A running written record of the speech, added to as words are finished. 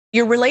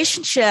your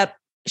relationship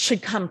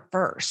should come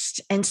first.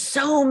 And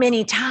so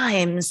many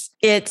times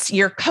it's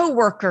your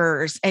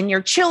coworkers and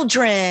your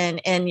children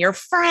and your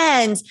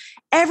friends.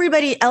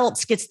 Everybody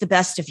else gets the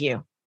best of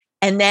you.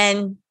 And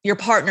then your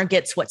partner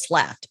gets what's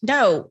left.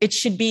 No, it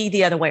should be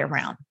the other way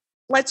around.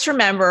 Let's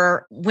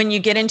remember when you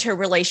get into a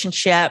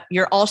relationship,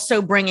 you're also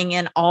bringing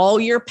in all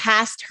your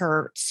past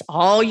hurts,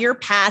 all your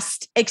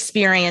past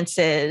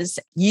experiences.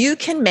 You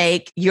can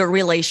make your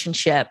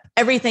relationship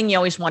everything you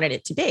always wanted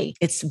it to be.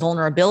 It's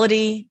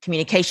vulnerability,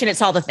 communication.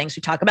 It's all the things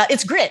we talk about.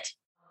 It's grit.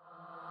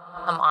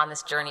 Come on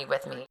this journey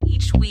with me.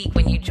 Each week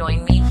when you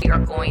join me, we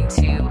are going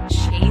to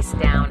chase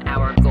down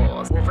our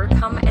goals,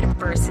 overcome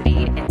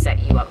adversity, and set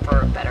you up for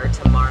a better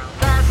tomorrow.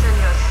 Fasten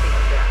your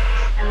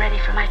seatbelts. I'm ready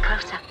for my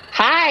close-up.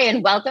 Hi,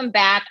 and welcome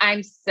back.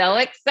 I'm so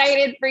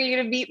excited for you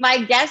to meet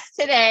my guest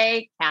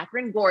today,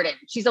 Katherine Gordon.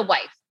 She's a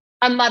wife,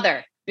 a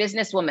mother,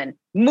 businesswoman,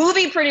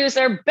 movie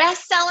producer,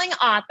 best-selling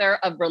author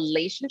of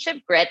Relationship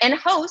Grit, and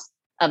host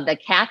of the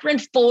Katherine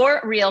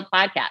For Real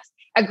podcast.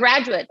 A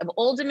graduate of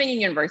Old Dominion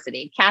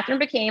University, Katherine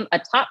became a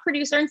top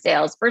producer in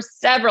sales for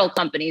several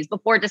companies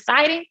before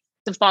deciding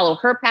to follow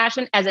her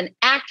passion as an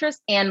actress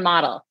and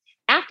model.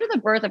 After the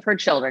birth of her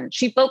children,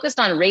 she focused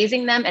on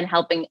raising them and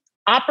helping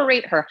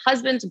operate her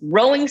husband's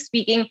growing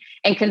speaking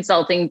and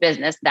consulting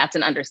business. That's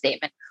an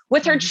understatement.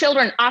 With her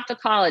children off to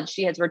college,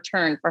 she has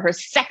returned for her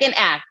second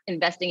act,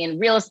 investing in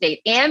real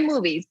estate and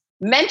movies,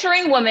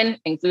 mentoring women,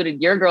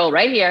 included your girl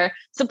right here,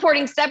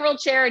 supporting several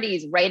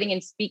charities, writing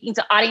and speaking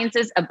to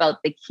audiences about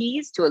the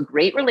keys to a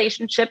great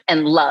relationship,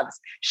 and loves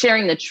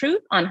sharing the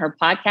truth on her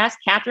podcast,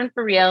 Katherine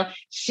For Real.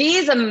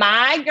 She's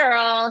my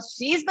girl.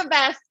 She's the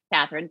best.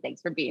 Katherine,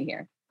 thanks for being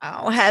here.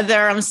 Oh,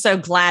 Heather, I'm so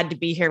glad to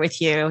be here with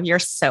you. You're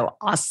so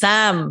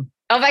awesome.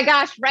 Oh my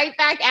gosh, right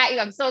back at you.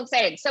 I'm so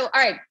excited. So, all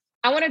right,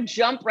 I want to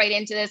jump right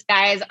into this,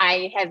 guys.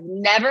 I have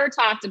never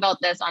talked about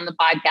this on the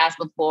podcast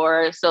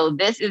before. So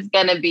this is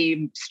going to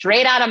be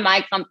straight out of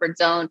my comfort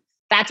zone.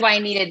 That's why I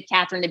needed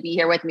Katherine to be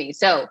here with me.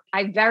 So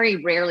I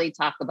very rarely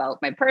talk about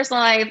my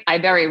personal life. I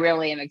very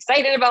rarely am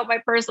excited about my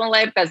personal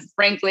life because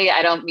frankly,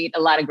 I don't meet a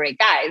lot of great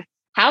guys.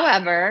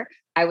 However,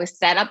 I was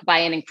set up by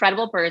an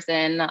incredible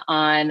person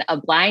on a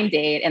blind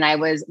date, and I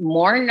was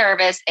more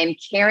nervous and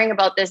caring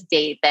about this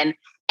date than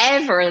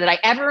ever that I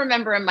ever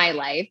remember in my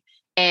life.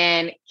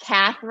 And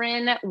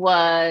Katherine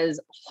was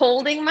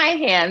holding my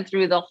hand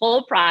through the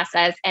whole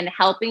process and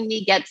helping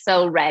me get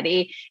so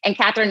ready. And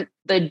Katherine,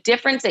 the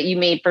difference that you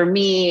made for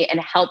me and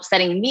helped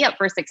setting me up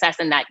for success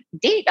and that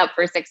date up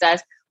for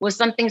success was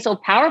something so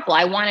powerful.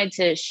 I wanted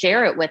to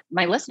share it with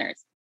my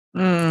listeners.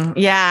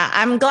 Yeah,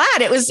 I'm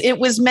glad it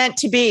was meant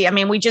to be. I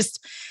mean, we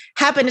just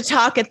happened to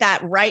talk at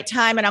that right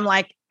time. And I'm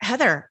like,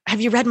 Heather,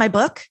 have you read my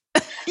book?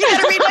 You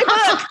got to read my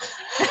book.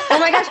 Oh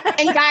my gosh.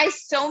 And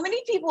guys, so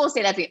many people will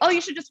say that to me. Oh,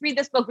 you should just read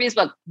this book,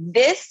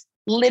 This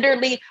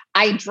literally,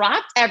 I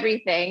dropped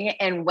everything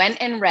and went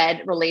and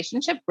read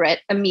Relationship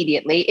Grit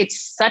immediately.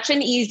 It's such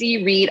an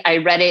easy read. I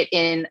read it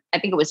in, I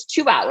think it was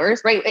 2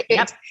 hours, right?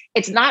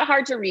 It's not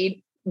hard to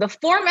read. The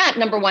format,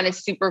 number one, is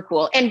super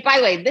cool. And by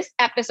the way, this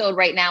episode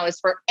right now is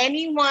for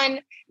anyone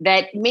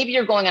that maybe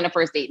you're going on a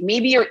first date.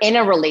 Maybe you're in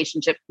a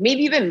relationship.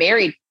 Maybe you've been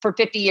married for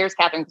 50 years,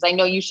 Katherine, because I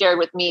know you shared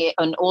with me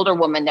an older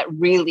woman that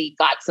really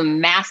got some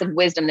massive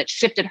wisdom that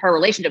shifted her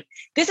relationship.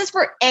 This is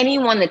for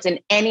anyone that's in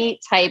any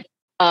type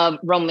of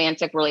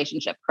romantic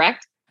relationship,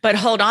 correct? But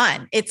hold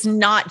on. It's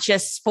not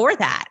just for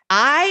that.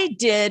 I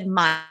did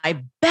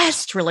my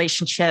best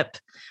relationship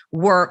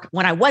work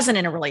when I wasn't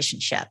in a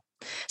relationship.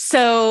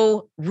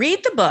 So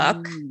read the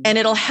book and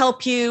it'll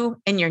help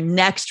you in your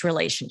next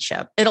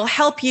relationship. It'll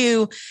help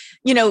you,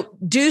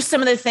 do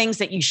some of the things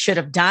that you should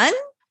have done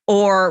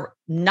or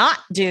not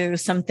do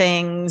some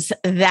things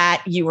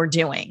that you were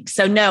doing.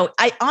 So no,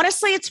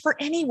 honestly, it's for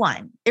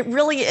anyone. It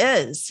really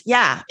is.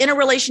 Yeah. In a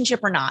relationship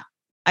or not.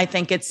 I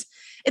think it's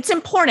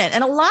important.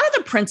 And a lot of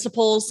the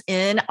principles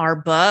in our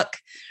book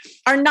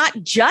are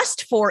not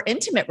just for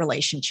intimate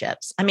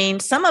relationships. I mean,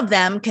 some of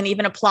them can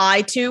even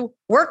apply to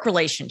work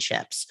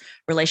relationships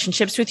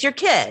with your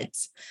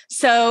kids.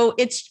 So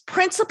it's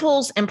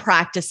principles and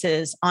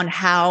practices on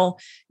how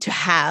to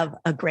have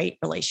a great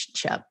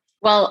relationship.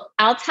 Well,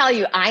 I'll tell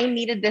you, I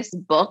needed this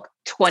book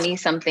 20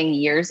 something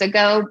years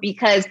ago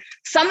because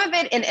some of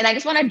it, and I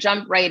just want to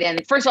jump right in.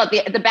 First of all,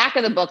 at the back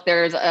of the book,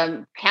 there's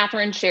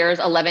Katherine shares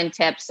 11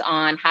 tips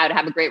on how to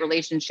have a great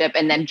relationship.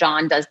 And then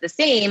John does the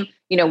same,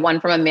 one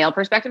from a male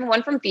perspective and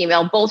one from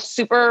female, both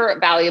super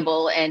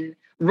valuable and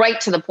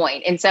right to the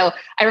point. And so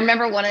I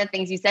remember one of the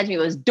things you said to me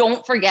was,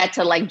 don't forget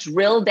to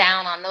drill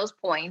down on those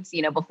points,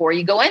 before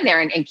you go in there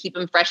and keep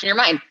them fresh in your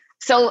mind.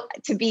 So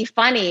to be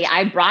funny,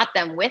 I brought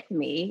them with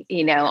me,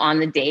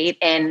 on the date.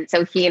 And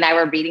so he and I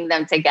were reading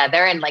them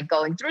together and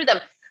going through them.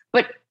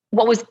 But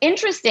what was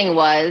interesting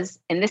was,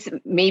 and this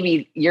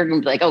maybe you're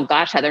going to be like, oh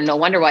gosh, Heather, no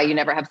wonder why you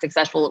never have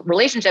successful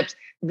relationships.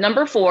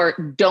 Number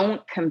 4,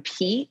 don't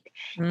compete.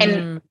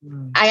 And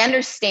I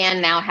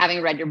understand now,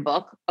 having read your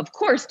book, of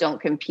course, don't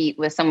compete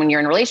with someone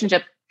you're in a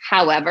relationship.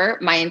 However,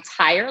 my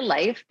entire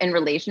life in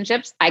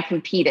relationships, I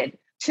competed.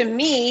 to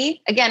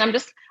me, again,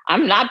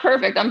 I'm not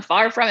perfect. I'm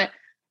far from it.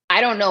 I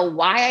don't know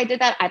why I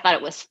did that. I thought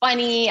it was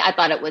funny. I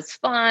thought it was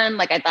fun.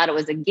 Like I thought it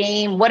was a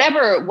game,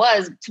 whatever it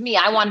was. To me,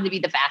 I wanted to be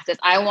the fastest.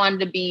 I wanted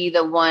to be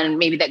the one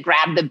maybe that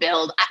grabbed the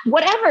build,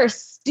 whatever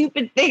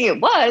stupid thing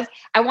it was.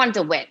 I wanted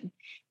to win.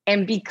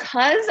 And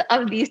because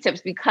of these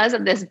tips, because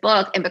of this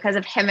book, and because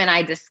of him and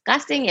I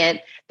discussing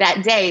it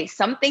that day,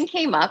 something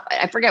came up.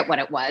 I forget what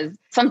it was,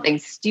 something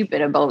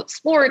stupid about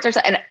sports or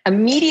something. And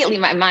immediately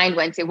my mind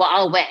went to, well,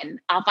 I'll win.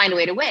 I'll find a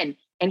way to win.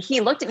 And he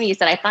looked at me, he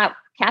said, I thought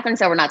Catherine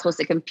said we're not supposed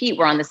to compete.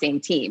 We're on the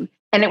same team.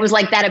 And it was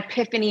like that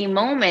epiphany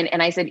moment.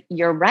 And I said,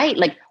 you're right.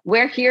 Like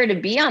we're here to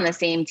be on the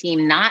same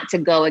team, not to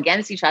go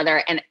against each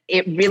other. And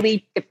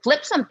it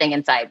flipped something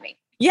inside me.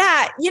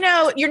 Yeah.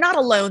 You're not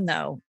alone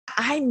though.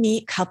 I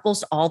meet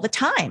couples all the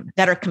time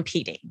that are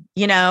competing,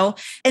 and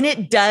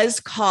it does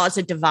cause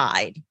a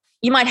divide.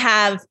 You might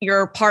have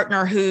your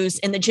partner who's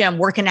in the gym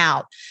working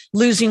out,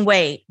 losing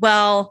weight.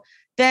 Well,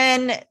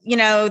 then,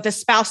 the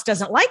spouse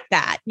doesn't like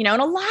that, and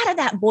a lot of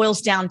that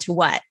boils down to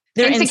what?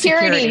 Their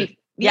insecurity.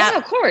 Yeah,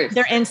 of course.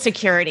 Their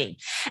insecurity.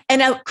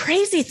 And a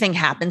crazy thing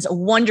happens, a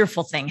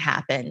wonderful thing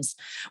happens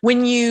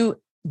when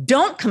you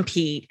don't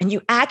compete and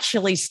you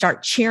actually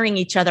start cheering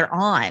each other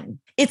on.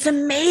 It's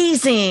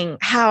amazing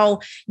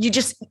how you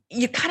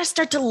kind of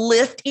start to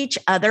lift each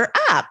other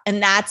up.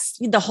 And that's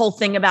the whole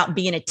thing about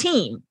being a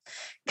team.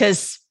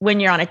 Because when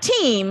you're on a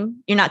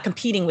team, you're not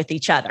competing with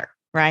each other,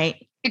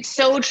 right? It's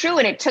so true.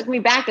 And it took me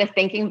back to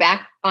thinking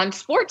back on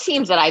sport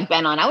teams that I've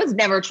been on. I was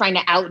never trying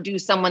to outdo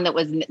someone that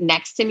was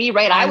next to me,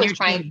 right? I was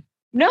trying.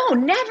 No,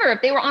 never.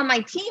 If they were on my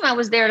team, I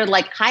was there to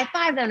like high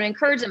five them and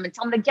encourage them and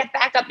tell them to get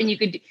back up.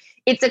 And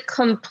it's a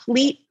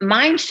complete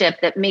mind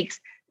shift that makes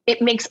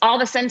all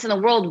the sense in the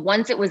world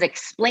once it was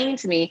explained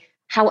to me.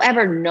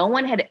 However, no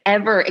one had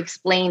ever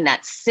explained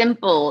that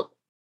simple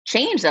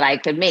change that I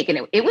could make.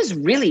 And it was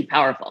really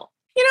powerful.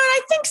 And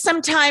I think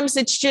sometimes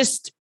it's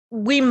just,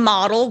 we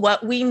model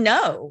what we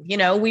know.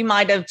 We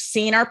might have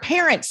seen our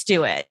parents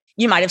do it.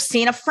 You might have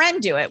seen a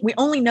friend do it. We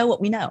only know what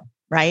we know,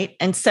 right?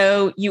 And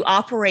so you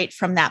operate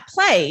from that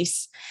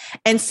place.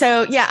 And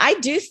so, yeah, I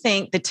do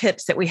think the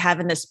tips that we have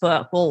in this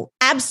book will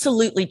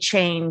absolutely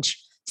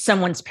change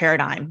someone's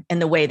paradigm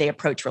and the way they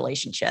approach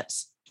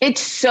relationships.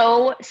 It's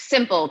so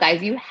simple,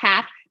 guys. You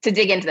have to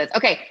dig into this.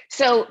 Okay,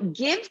 so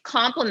give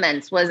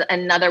compliments was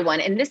another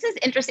one. And this is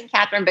interesting,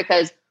 Catherine,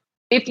 because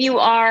if you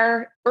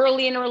are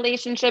early in a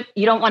relationship,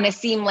 you don't want to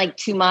seem like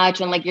too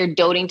much and like you're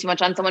doting too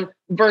much on someone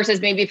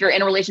versus maybe if you're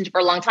in a relationship for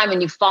a long time and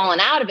you've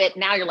fallen out of it,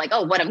 now you're like,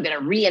 oh, what, I'm going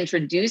to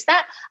reintroduce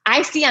that.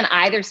 I see on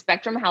either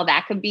spectrum how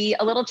that could be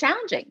a little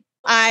challenging.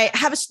 I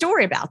have a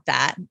story about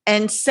that.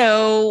 And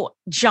so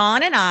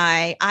John and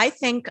I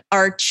think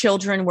our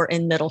children were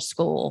in middle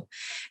school.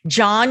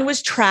 John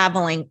was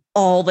traveling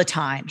all the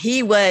time.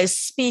 He was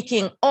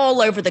speaking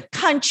all over the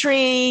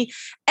country.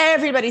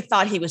 Everybody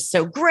thought he was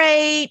so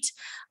great.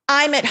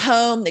 I'm at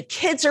home. The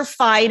kids are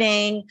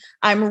fighting.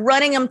 I'm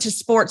running them to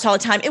sports all the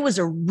time. It was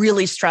a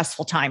really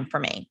stressful time for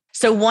me.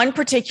 So one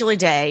particular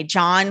day,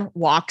 John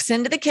walks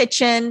into the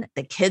kitchen.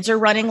 The kids are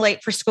running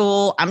late for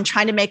school. I'm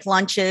trying to make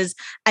lunches.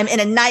 I'm in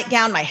a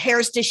nightgown. My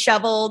hair's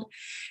disheveled.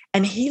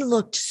 And he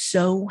looked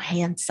so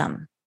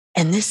handsome.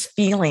 And this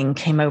feeling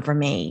came over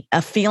me,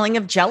 a feeling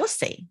of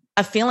jealousy,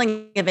 a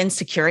feeling of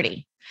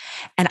insecurity.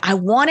 And I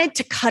wanted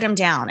to cut him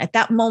down. At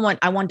that moment,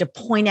 I wanted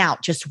to point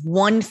out just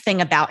one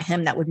thing about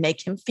him that would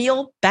make him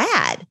feel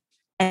bad.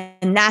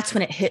 And that's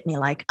when it hit me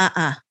like,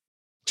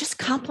 just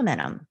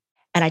compliment him.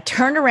 And I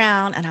turned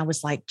around and I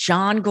was like,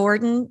 John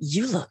Gordon,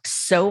 you look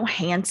so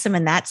handsome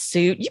in that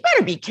suit. You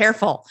better be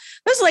careful.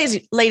 Those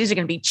ladies are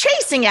going to be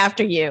chasing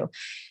after you.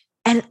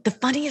 And the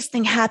funniest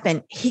thing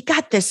happened. He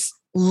got this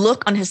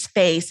look on his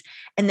face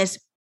and this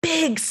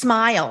big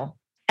smile.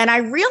 And I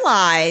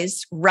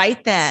realized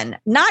right then,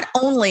 not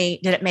only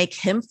did it make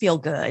him feel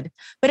good,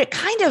 but it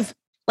kind of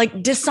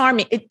like disarmed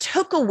me. It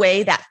took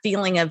away that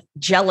feeling of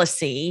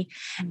jealousy.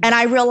 And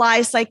I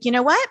realized like, you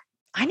know what?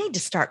 I need to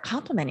start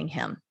complimenting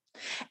him.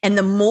 And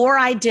the more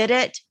I did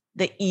it,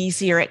 the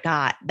easier it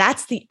got.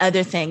 That's the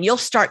other thing. You'll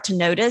start to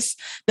notice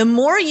the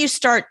more you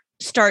start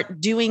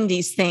doing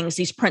these things,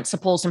 these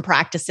principles and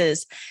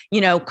practices,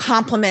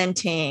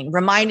 complimenting,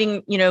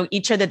 reminding,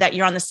 each other that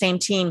you're on the same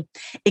team,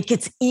 it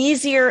gets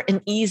easier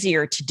and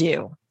easier to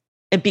do.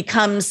 It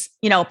becomes,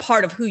 a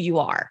part of who you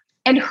are.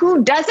 And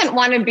who doesn't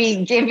want to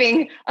be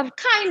giving of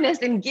kindness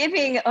and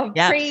giving of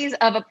praise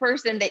of a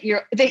person that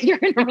you're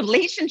in a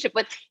relationship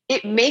with?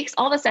 It makes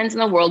all the sense in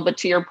the world. But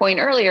to your point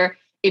earlier,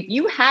 if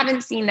you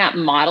haven't seen that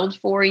modeled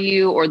for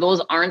you, or those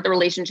aren't the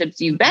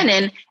relationships you've been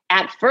in,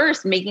 at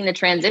first making the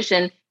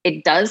transition,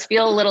 it does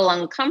feel a little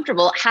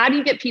uncomfortable. How do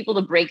you get people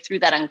to break through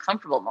that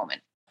uncomfortable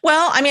moment?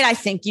 Well, I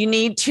think you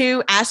need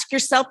to ask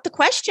yourself the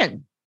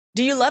question,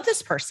 do you love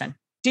this person?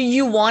 Do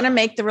you want to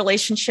make the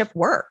relationship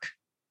work?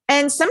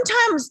 And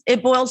sometimes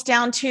it boils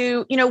down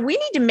to, we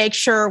need to make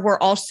sure we're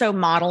also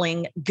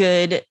modeling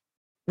good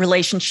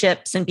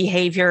relationships and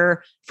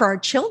behavior for our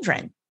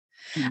children.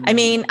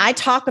 Mm-hmm. I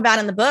talk about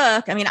in the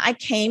book, I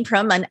came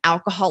from an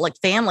alcoholic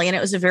family and it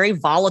was a very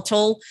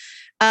volatile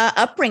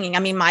upbringing. I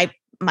mean, my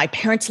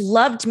parents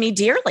loved me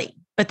dearly,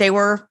 but they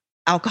were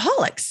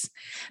alcoholics.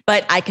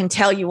 But I can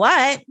tell you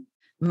what,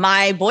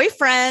 my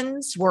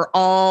boyfriends were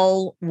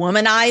all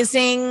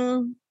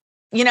womanizing,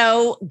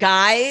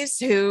 guys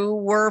who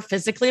were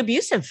physically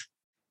abusive.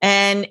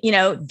 And,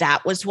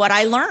 that was what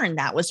I learned.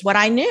 That was what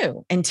I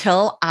knew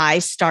until I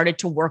started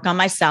to work on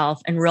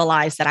myself and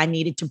realized that I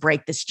needed to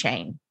break this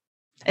chain.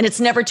 And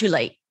it's never too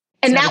late.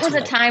 And that was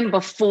a time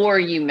before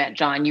you met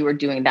John, you were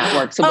doing that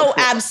work. So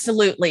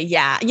absolutely.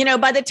 Yeah.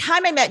 By the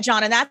time I met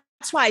John, and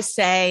that's why I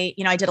say,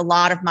 I did a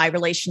lot of my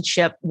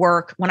relationship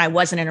work when I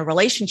wasn't in a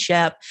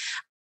relationship.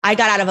 I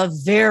got out of a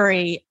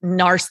very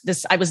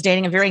I was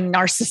dating a very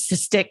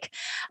narcissistic,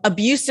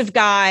 abusive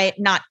guy,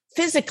 not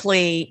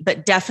physically,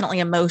 but definitely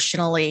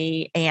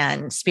emotionally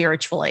and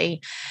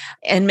spiritually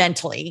and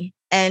mentally.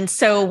 And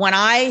so when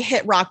I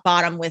hit rock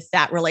bottom with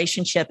that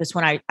relationship is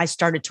when I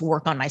started to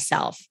work on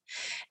myself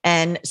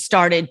and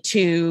started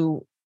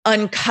to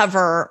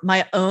uncover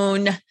my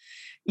own,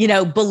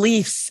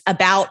 beliefs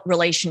about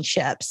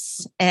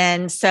relationships.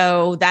 And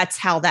so that's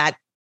how that,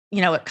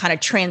 it kind of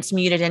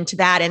transmuted into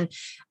that. And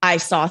I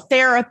saw a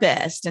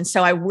therapist. And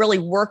so I really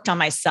worked on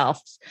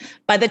myself.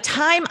 By the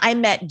time I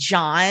met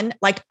John,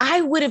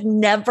 I would have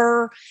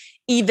never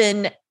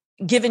even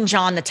given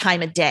John the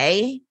time of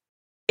day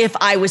if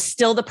I was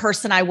still the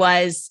person I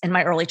was in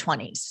my early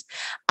 20s.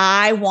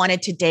 I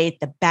wanted to date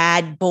the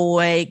bad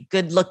boy,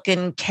 good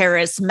looking,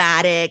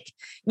 charismatic,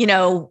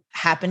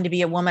 happened to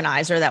be a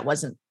womanizer. That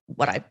wasn't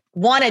what I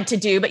wanted to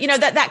do, but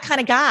that kind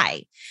of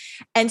guy.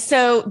 And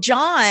so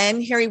John,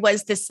 here he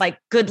was, this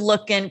good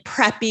looking,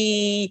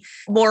 preppy,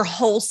 more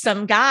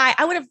wholesome guy.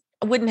 I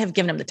wouldn't have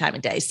given him the time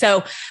of day.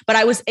 So, but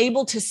I was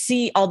able to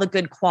see all the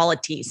good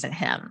qualities in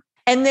him.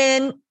 And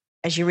then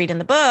as you read in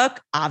the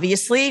book,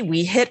 obviously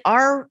we hit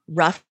our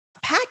rough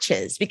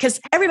patches because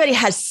everybody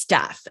has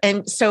stuff.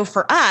 And so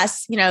for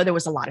us, there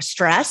was a lot of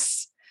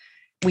stress.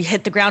 We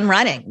hit the ground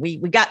running. We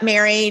got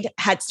married,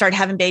 started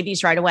having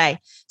babies right away.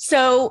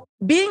 So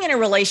being in a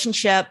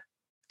relationship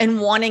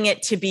and wanting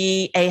it to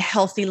be a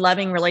healthy,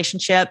 loving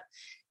relationship,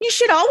 you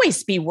should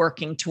always be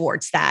working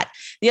towards that.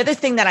 The other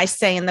thing that I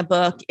say in the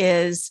book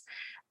is,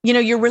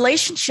 your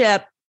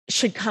relationship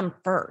should come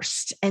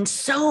first. And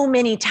so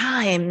many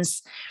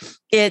times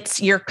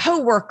it's your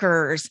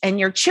coworkers and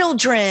your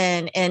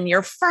children and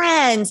your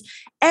friends.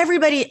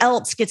 Everybody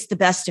else gets the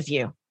best of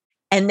you.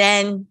 And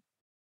then,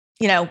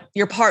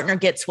 your partner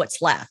gets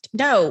what's left.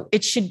 No,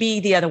 it should be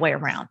the other way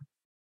around.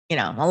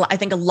 I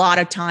think a lot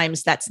of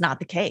times that's not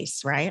the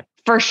case, right?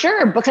 For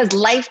sure, because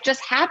life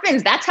just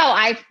happens. That's how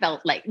I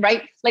felt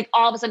right?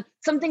 All of a sudden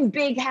something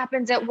big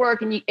happens at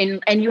work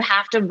and you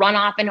have to run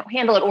off and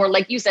handle it. Or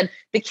like you said,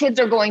 the kids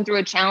are going through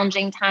a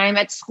challenging time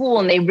at school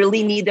and they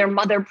really need their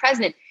mother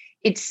present.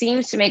 It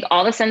seems to make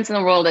all the sense in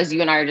the world as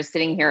you and I are just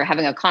sitting here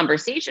having a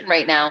conversation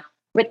right now.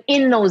 But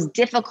in those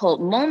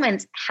difficult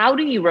moments, how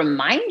do you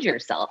remind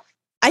yourself?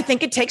 I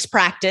think it takes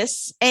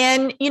practice.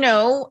 And,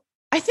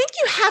 I think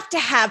you have to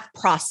have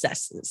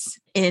processes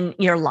in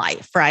your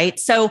life, right?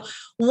 So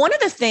one of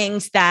the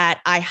things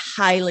that I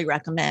highly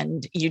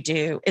recommend you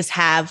do is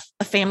have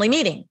a family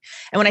meeting.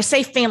 And when I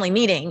say family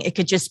meeting, it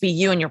could just be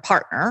you and your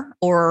partner,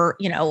 or,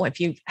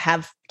 if you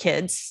have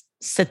kids,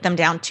 sit them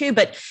down too.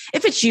 But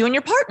if it's you and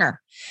your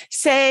partner,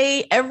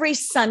 say every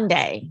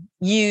Sunday,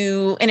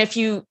 and if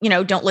you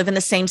don't live in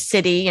the same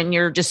city and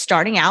you're just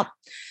starting out,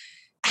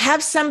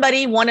 have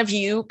somebody, one of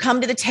you, come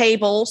to the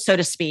table, so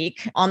to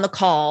speak, on the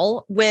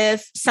call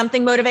with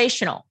something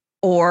motivational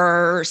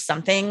or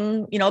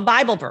something, a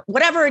Bible verse,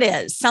 whatever it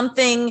is,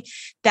 something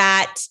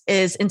that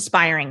is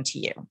inspiring to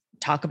you.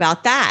 Talk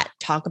about that.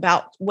 Talk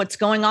about what's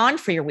going on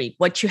for your week,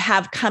 what you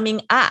have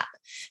coming up.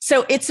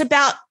 So it's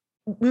about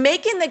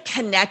making the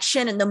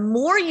connection. And the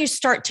more you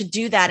start to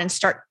do that and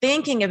start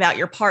thinking about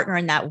your partner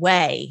in that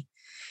way,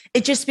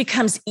 it just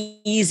becomes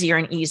easier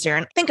and easier.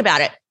 And think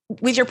about it.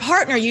 With your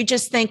partner, you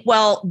just think,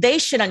 well, they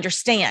should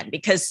understand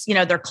because,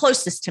 they're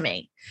closest to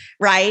me,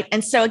 right?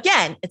 And so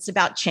again, it's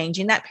about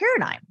changing that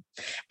paradigm.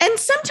 And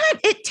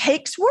sometimes it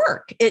takes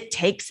work. It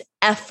takes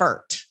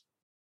effort.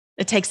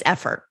 It takes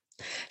effort.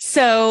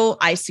 So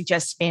I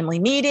suggest family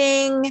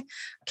meeting.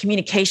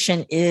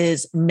 Communication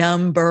is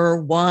number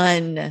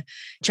one.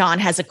 John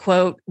has a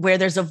quote, where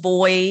there's a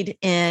void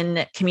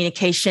in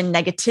communication,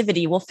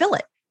 negativity will fill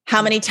it.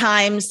 How many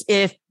times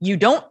if you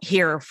don't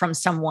hear from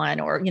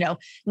someone or,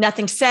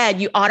 nothing said,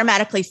 you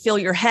automatically fill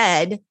your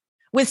head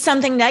with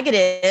something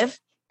negative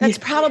that's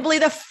probably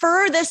the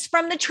furthest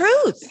from the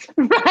truth.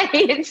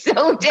 Right.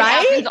 So it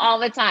happens all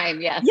the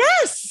time.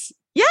 Yes.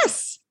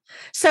 Yes.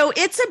 So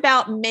it's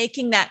about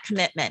making that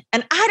commitment.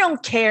 And I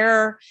don't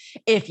care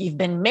if you've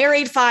been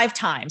married 5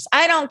 times.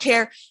 I don't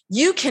care.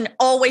 You can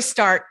always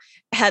start.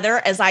 Heather,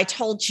 as I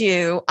told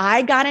you,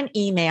 I got an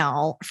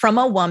email from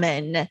a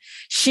woman.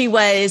 She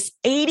was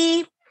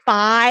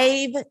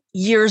 85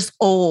 years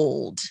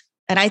old.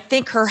 And I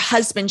think her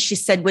husband, she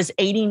said, was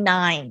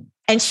 89.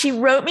 And she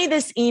wrote me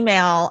this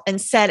email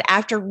and said,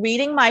 after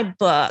reading my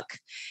book,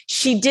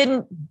 she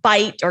didn't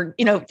bite or,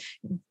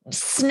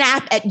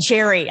 snap at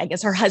Jerry. I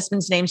guess her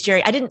husband's name's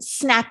Jerry. I didn't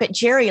snap at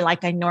Jerry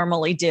like I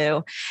normally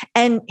do.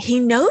 And he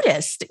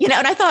noticed, and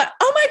I thought,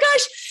 oh my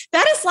gosh,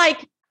 that is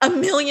like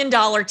 $1 million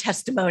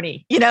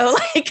testimony,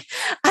 like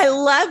I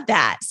love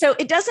that. So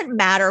it doesn't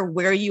matter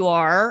where you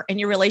are in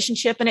your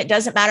relationship, and it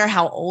doesn't matter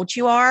how old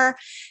you are.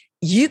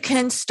 You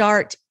can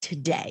start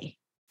today,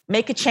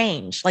 make a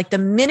change. Like the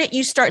minute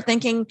you start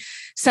thinking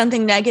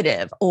something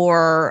negative,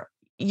 or,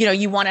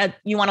 you want to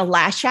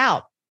lash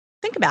out,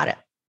 think about it.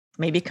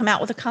 Maybe come out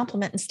with a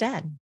compliment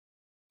instead.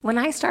 When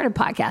I started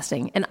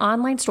podcasting, an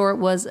online store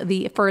was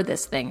the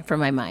furthest thing from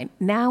my mind.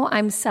 Now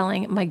I'm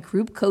selling my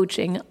group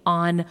coaching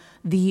on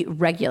the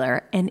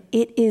regular, and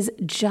it is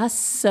just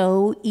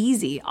so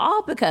easy,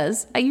 all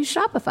because I use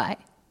Shopify.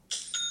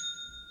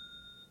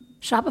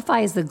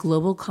 Shopify is the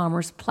global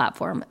commerce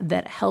platform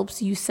that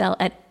helps you sell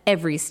at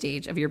every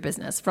stage of your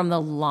business, from the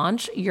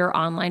launch your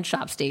online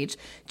shop stage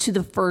to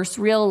the first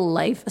real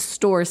life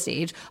store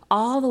stage,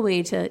 all the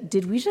way to,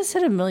 did we just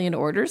hit 1 million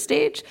orders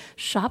stage?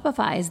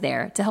 Shopify is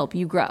there to help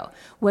you grow.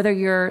 Whether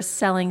you're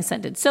selling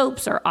scented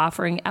soaps or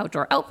offering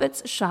outdoor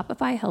outfits,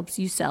 Shopify helps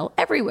you sell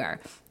everywhere.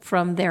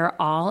 From their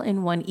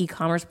all-in-one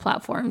e-commerce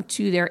platform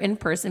to their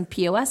in-person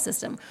POS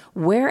system,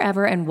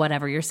 wherever and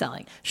whatever you're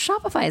selling,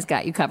 Shopify's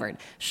got you covered.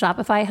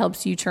 Shopify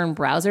helps you turn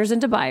browsers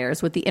into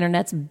buyers with the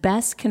internet's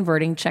best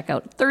converting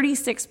checkout,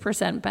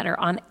 36% better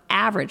on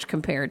average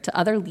compared to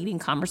other leading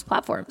commerce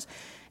platforms,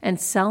 and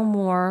sell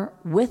more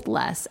with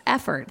less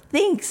effort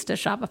thanks to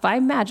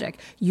Shopify Magic,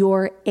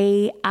 your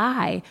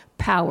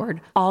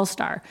AI-powered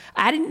all-star.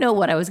 I didn't know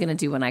what I was going to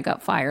do when I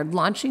got fired.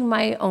 Launching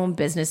my own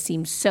business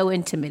seemed so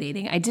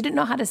intimidating. I didn't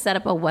know how to set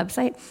up a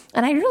website,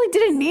 and I really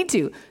didn't need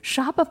to.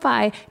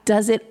 Shopify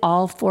does it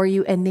all for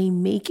you, and they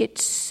make it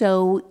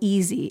so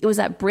easy. It was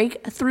that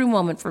breakthrough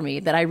moment for me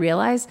that I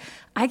realized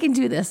I can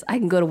do this. I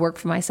can go to work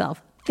for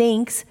myself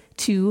thanks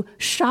to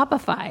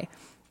Shopify.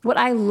 What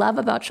I love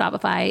about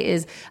Shopify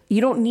is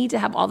you don't need to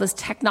have all this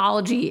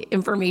technology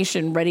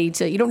information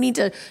you don't need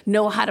to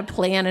know how to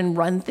plan and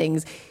run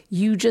things.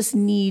 You just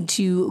need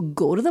to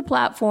go to the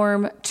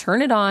platform,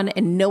 turn it on,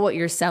 and know what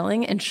you're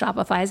selling, and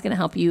Shopify is going to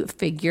help you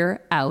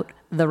figure out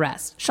the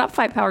rest.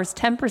 Shopify powers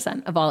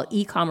 10% of all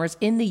e-commerce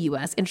in the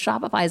US, and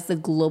Shopify is the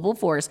global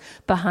force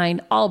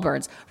behind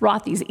Allbirds,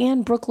 Rothy's,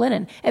 and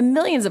Brooklinen, and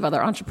millions of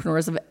other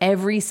entrepreneurs of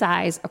every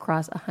size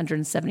across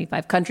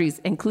 175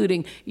 countries,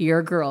 including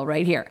your girl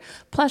right here.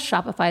 Plus,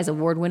 Shopify's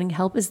award-winning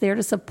help is there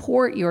to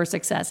support your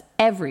success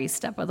every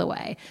step of the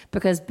way,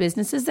 because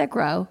businesses that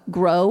grow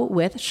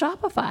with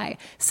Shopify.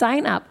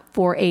 Sign up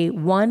for a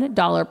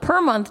 $1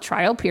 per month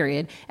trial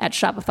period at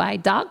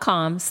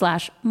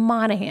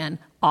shopify.com/Monahan,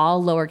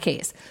 all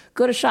lowercase.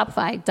 Go to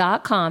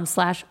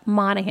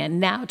shopify.com/Monahan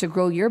now to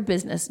grow your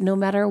business no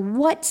matter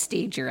what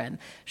stage you're in.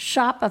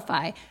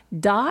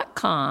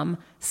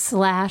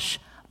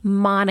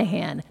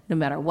 Shopify.com/Monahan. No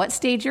matter what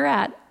stage you're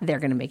at, they're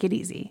going to make it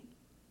easy.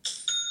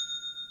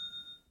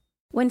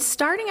 When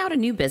starting out a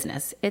new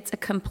business, it's a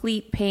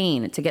complete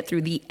pain to get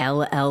through the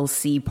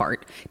LLC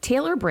part.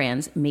 Tailor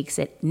Brands makes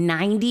it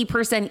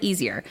 90%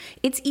 easier.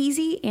 It's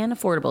easy and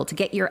affordable to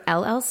get your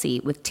LLC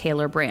with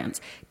Tailor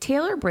Brands.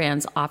 Tailor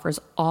Brands offers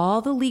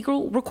all the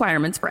legal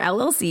requirements for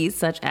LLCs,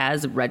 such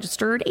as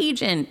registered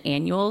agent,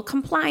 annual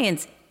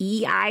compliance,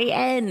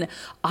 EIN,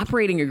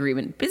 operating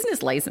agreement,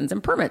 business license,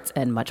 and permits,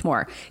 and much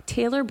more.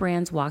 Tailor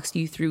Brands walks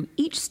you through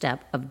each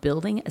step of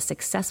building a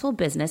successful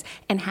business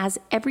and has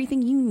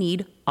everything you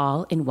need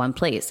all in one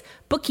place.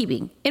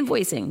 Bookkeeping,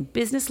 invoicing,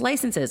 business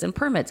licenses and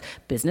permits,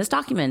 business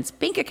documents,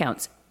 bank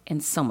accounts,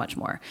 and so much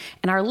more.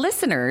 And our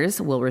listeners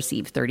will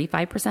receive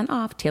 35%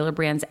 off Tailor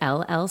Brands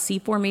LLC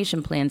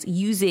formation plans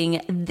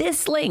using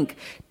this link,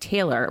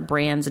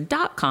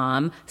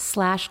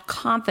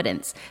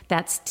 tailorbrands.com/confidence.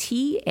 That's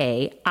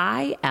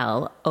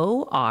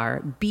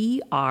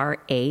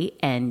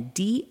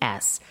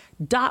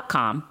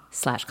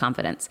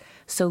TAILORBRANDS.com/confidence.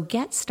 So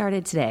get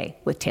started today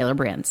with Tailor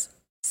Brands.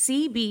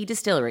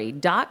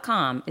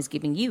 CBDistillery.com is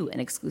giving you an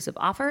exclusive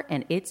offer,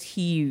 and it's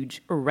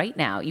huge. Right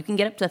now, you can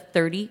get up to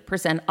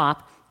 30%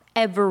 off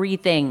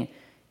everything.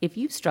 If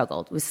you've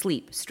struggled with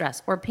sleep,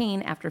 stress, or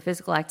pain after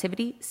physical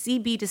activity,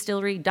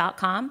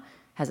 CBDistillery.com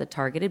has a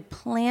targeted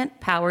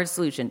plant-powered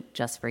solution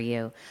just for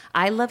you.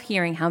 I love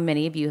hearing how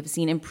many of you have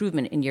seen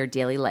improvement in your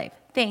daily life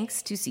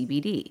thanks to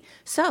CBD.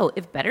 So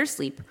if better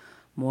sleep,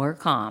 more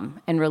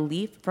calm, and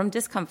relief from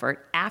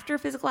discomfort after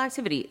physical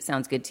activity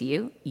sounds good to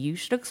you, you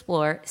should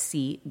explore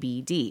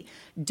CBD.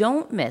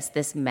 Don't miss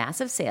this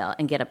massive sale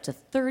and get up to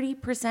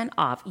 30%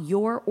 off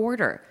your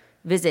order.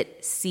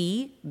 Visit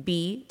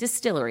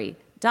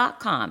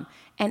cbdistillery.com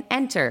and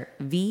enter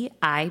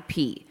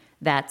VIP.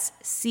 That's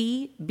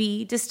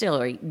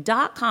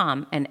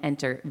cbdistillery.com and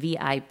enter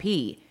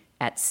VIP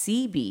at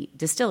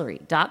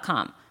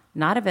cbdistillery.com.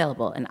 Not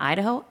available in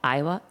Idaho,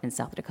 Iowa, and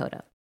South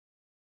Dakota.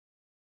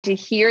 To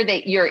hear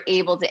that you're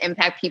able to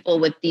impact people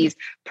with these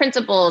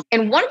principles.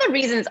 And one of the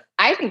reasons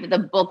I think that the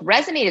book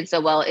resonated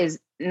so well is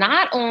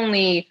not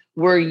only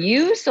were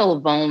you so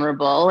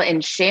vulnerable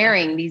and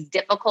sharing these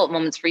difficult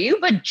moments for you,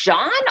 but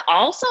John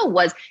also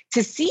was.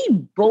 To see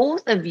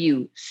both of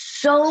you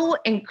so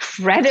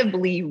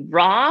incredibly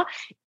raw,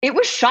 it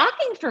was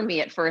shocking for me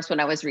at first when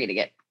I was reading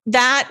it.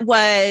 That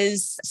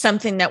was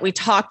something that we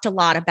talked a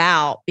lot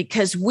about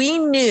because we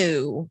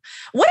knew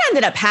what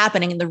ended up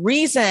happening. And the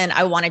reason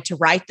I wanted to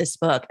write this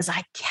book is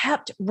I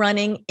kept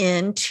running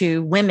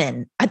into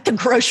women at the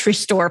grocery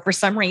store for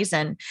some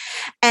reason.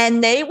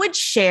 And they would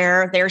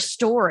share their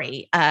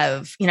story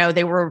of,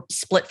 they were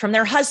split from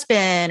their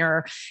husband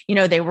or,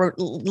 they were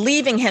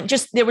leaving him.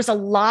 Just there was a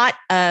lot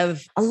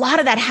of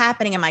that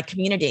happening in my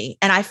community.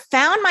 And I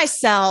found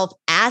myself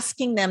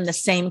asking them the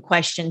same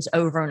questions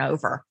over and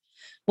over.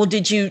 Well,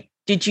 did you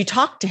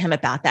talk to him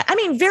about that? I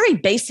mean, very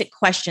basic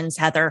questions,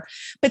 Heather.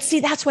 But see,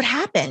 that's what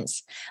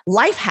happens.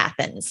 Life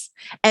happens.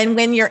 And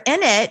when you're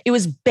in it, it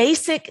was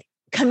basic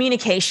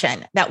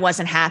communication that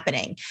wasn't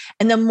happening.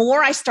 And the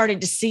more I started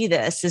to see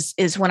this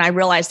is when I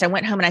realized I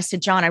went home and I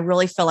said, John, I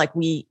really feel like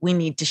we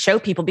need to show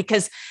people,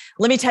 because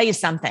let me tell you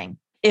something.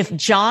 If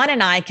John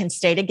and I can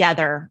stay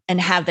together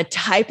and have the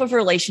type of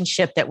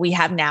relationship that we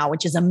have now,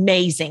 which is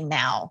amazing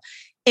now,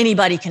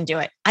 anybody can do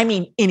it. I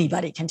mean,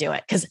 anybody can do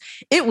it because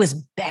it was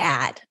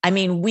bad. I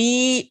mean,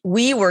 we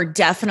were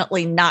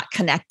definitely not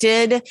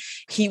connected.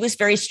 He was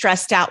very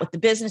stressed out with the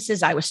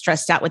businesses. I was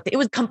stressed out with it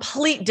was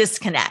complete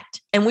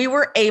disconnect. And we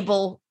were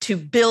able to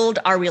build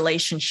our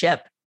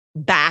relationship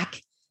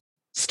back,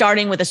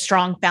 starting with a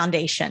strong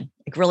foundation,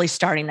 like really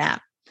starting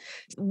that.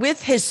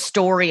 With his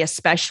story,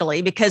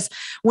 especially because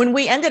when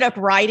we ended up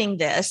writing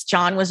this,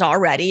 John was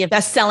already a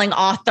best-selling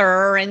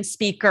author and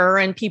speaker,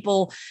 and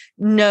people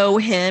know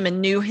him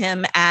and knew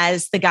him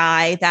as the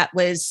guy that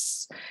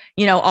was,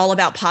 all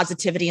about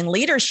positivity and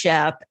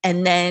leadership.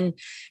 And then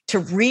to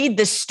read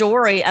the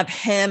story of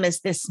him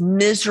as this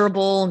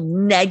miserable,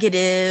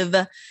 negative,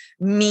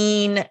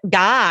 mean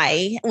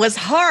guy was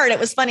hard. It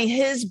was funny.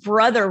 His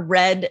brother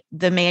read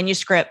the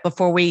manuscript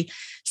before we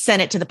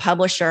sent it to the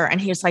publisher.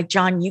 And he was like,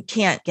 John, you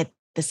can't get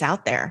this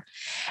out there.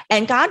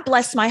 And God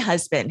bless my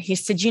husband. He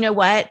said, you know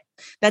what?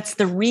 That's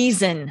the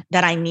reason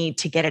that I need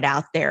to get it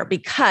out there,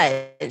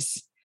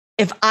 because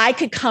if I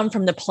could come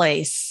from the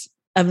place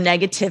of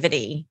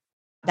negativity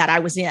that I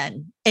was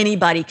in,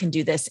 anybody can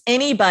do this.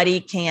 Anybody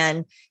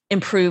can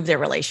improve their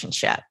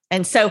relationship.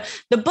 And so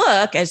the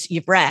book, as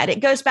you've read, it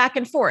goes back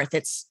and forth.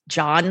 It's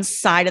John's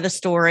side of the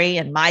story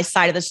and my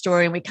side of the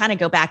story. And we kind of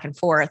go back and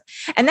forth.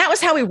 And that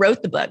was how we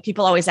wrote the book.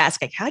 People always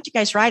ask, like, how'd you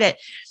guys write it?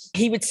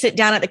 He would sit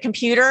down at the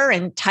computer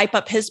and type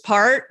up his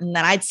part. And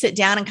then I'd sit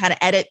down and kind of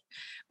edit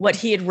what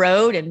he had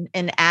wrote and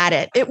add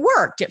it. It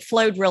worked. It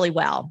flowed really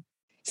well.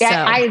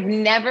 Yeah, so. I've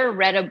never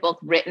read a book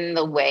written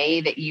the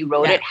way that you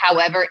wrote it.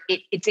 However,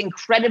 it's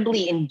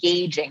incredibly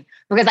engaging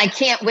because I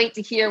can't wait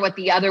to hear what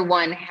the other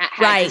one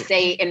had to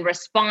say in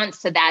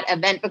response to that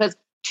event. Because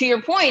to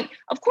your point,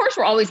 of course,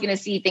 we're always going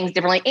to see things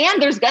differently.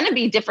 And there's going to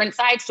be different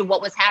sides to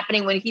what was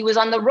happening when he was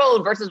on the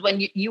road versus when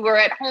you were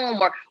at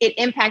home, or it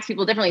impacts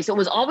people differently. So it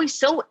was always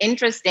so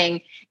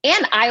interesting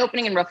and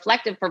eye-opening and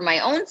reflective for my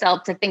own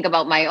self to think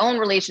about my own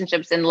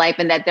relationships in life,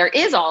 and that there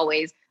is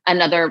always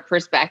another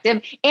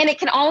perspective. And it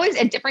can always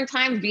at different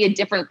times be a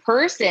different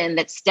person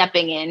that's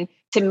stepping in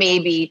to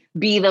maybe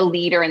be the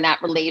leader in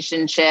that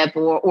relationship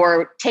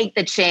or take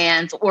the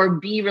chance or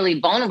be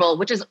really vulnerable,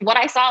 which is what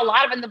I saw a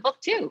lot of in the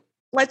book too.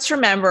 Let's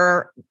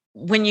remember,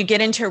 when you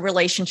get into a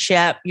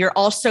relationship, you're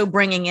also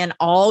bringing in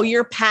all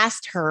your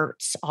past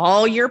hurts,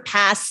 all your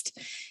past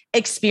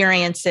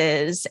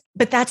experiences.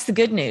 But that's the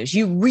good news.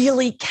 You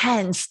really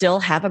can still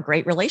have a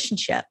great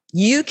relationship.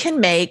 You can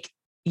make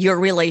your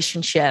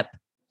relationship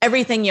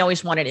everything you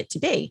always wanted it to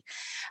be.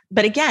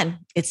 But again,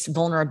 it's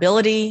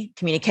vulnerability,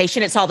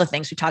 communication. It's all the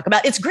things we talk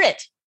about. It's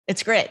grit.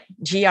 It's grit,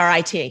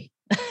 Grit.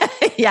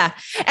 Yeah.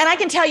 And I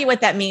can tell you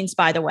what that means,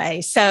 by the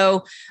way.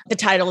 So the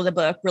title of the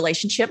book,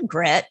 Relationship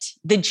Grit,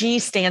 the G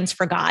stands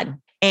for God.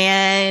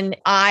 And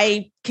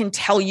I can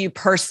tell you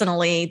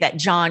personally that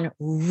John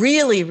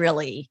really,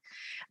 really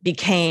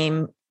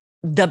became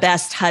the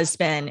best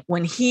husband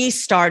when he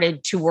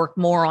started to work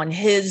more on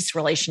his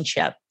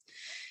relationship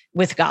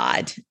with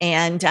God.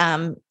 And,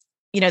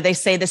 they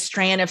say the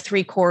strand of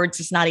 3 cords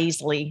is not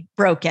easily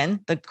broken,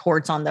 the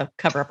cords on the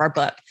cover of our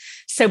book.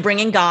 So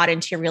bringing God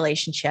into your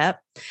relationship.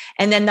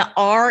 And then the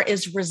R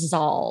is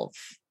resolve.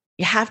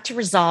 You have to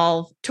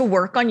resolve to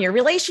work on your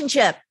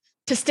relationship,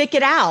 to stick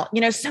it out.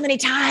 So many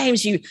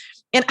times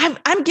and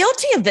I'm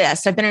guilty of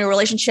this. I've been in a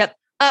relationship,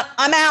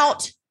 I'm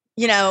out,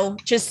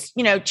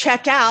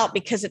 check out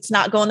because it's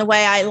not going the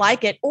way I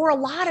like it. Or a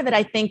lot of it,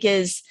 I think,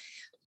 is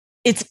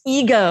it's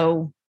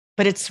ego,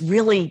 but it's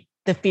really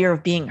the fear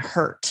of being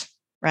hurt,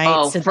 right?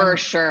 Oh, so for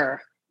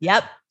sure.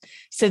 Yep.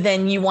 So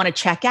then you want to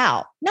check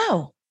out.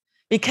 No,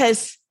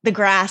 because the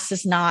grass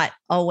is not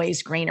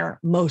always greener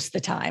most of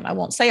the time. I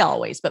won't say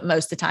always, but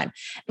most of the time.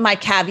 My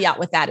caveat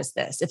with that is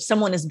this: if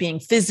someone is being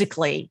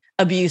physically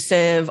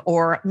abusive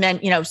or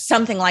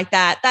something like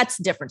that, that's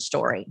a different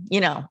story. You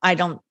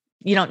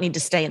don't need to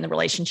stay in the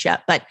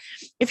relationship. But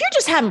if you're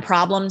just having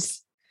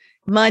problems,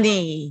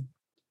 money,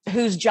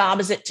 whose job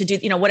is it to do,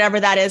 whatever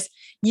that is,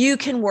 you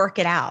can work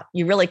it out.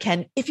 You really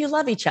can if you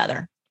love each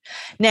other.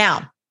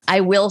 Now,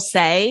 I will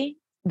say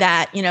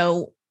that,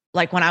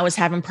 like when I was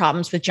having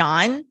problems with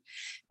John,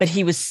 but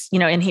he was,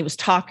 and he was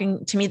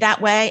talking to me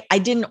that way, I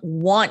didn't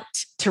want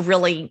to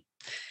really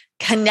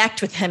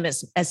connect with him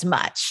as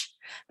much.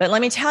 But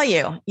let me tell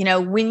you,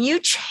 when you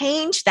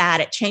change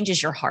that, it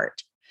changes your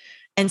heart.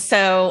 And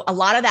so a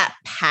lot of that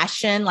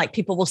passion, like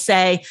people will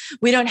say,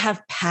 we don't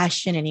have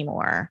passion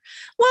anymore.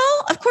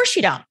 Well, of course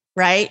you don't,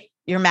 right?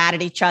 You're mad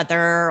at each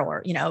other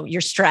or,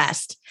 you're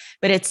stressed,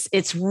 but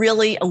it's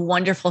really a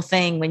wonderful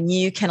thing when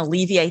you can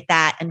alleviate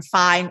that and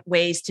find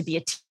ways to be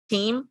a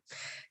team,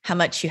 how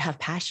much you have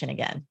passion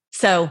again.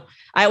 So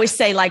I always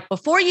say, like,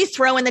 before you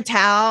throw in the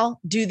towel,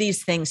 do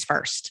these things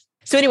first.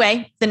 So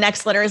anyway, the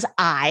next letter is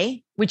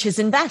I, which is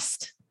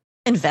invest.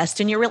 Invest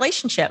in your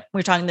relationship. We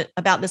were talking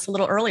about this a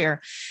little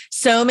earlier.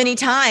 So many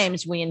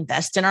times we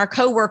invest in our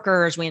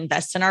coworkers, we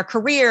invest in our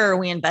career,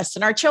 we invest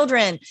in our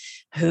children.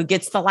 Who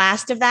gets the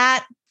last of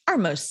that? Our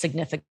most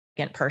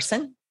significant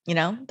person,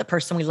 the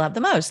person we love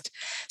the most.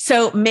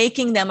 So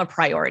making them a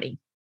priority,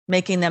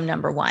 making them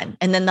number one.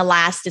 And then the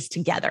last is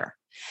together.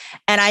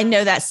 And I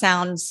know that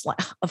sounds like,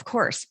 of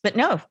course, but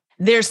no,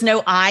 there's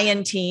no I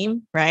in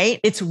team, right?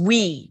 It's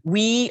we.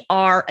 We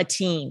are a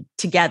team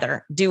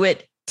together. Do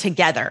it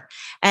together.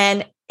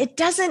 And it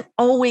doesn't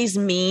always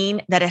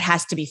mean that it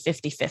has to be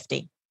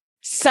 50-50.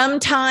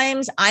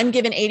 Sometimes I'm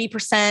given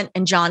 80%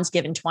 and John's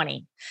given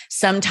 20.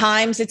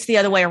 Sometimes it's the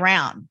other way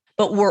around,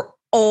 but we're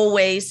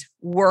always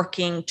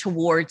working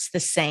towards the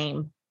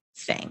same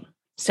thing.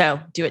 So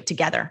do it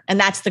together. And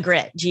that's the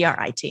grit,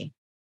 GRIT.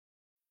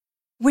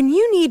 When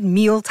you need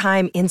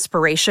mealtime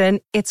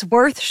inspiration, it's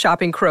worth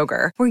shopping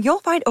Kroger, where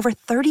you'll find over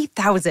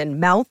 30,000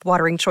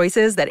 mouth-watering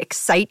choices that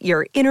excite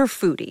your inner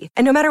foodie.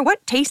 And no matter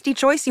what tasty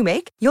choice you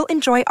make, you'll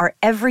enjoy our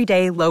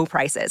everyday low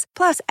prices,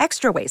 plus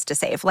extra ways to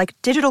save, like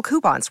digital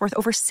coupons worth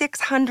over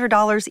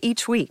 $600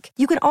 each week.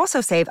 You can also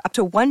save up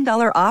to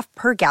 $1 off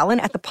per gallon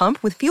at the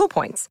pump with fuel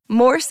points.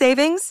 More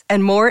savings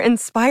and more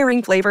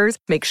inspiring flavors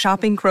make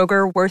shopping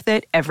Kroger worth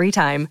it every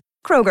time.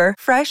 Kroger,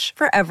 fresh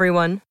for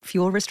everyone.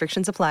 Fuel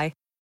restrictions apply.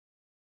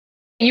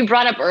 You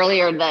brought up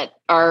earlier that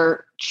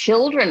our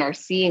children are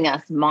seeing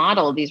us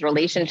model these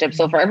relationships.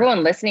 So for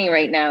everyone listening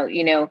right now,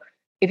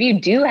 if you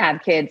do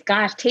have kids,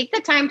 gosh, take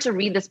the time to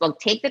read this book,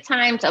 take the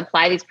time to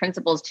apply these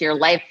principles to your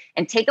life,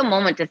 and take a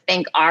moment to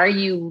think, are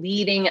you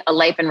leading a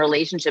life and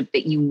relationship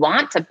that you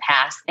want to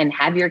pass and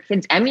have your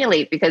kids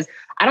emulate? Because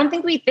I don't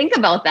think we think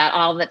about that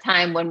all the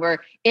time when we're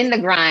in the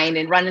grind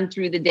and running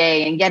through the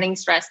day and getting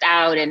stressed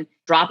out and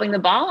dropping the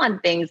ball on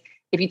things.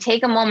 If you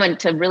take a moment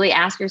to really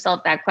ask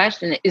yourself that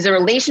question, is a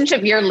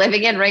relationship you're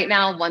living in right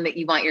now one that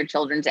you want your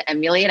children to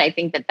emulate? I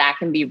think that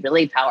can be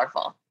really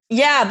powerful.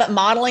 Yeah, but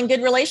modeling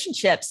good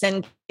relationships.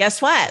 And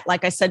guess what?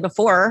 Like I said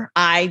before,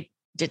 I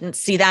didn't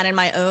see that in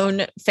my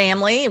own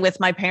family with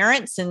my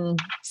parents. And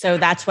so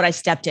that's what I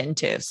stepped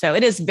into. So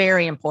it is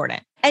very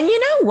important. And you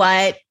know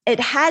what? It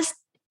has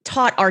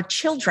taught our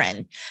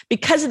children,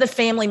 because of the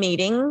family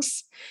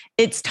meetings,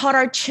 it's taught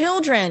our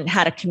children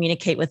how to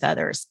communicate with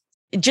others.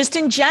 Just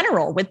in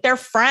general, with their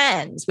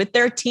friends, with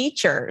their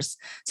teachers.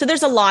 So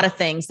there's a lot of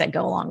things that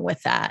go along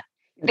with that.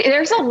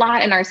 There's a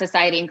lot in our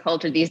society and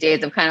culture these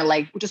days of kind of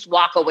like, just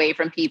walk away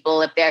from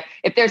people.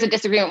 If there's a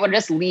disagreement, we'll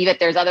just leave it.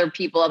 There's other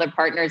people, other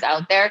partners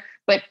out there.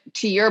 But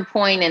to your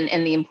point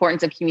and the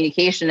importance of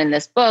communication in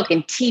this book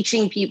and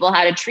teaching people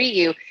how to treat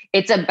you,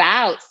 it's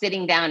about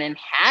sitting down and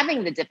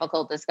having the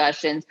difficult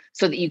discussions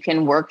so that you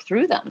can work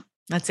through them.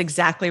 That's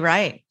exactly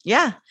right.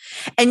 Yeah.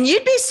 And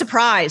you'd be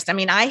surprised. I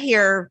mean, I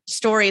hear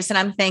stories and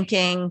I'm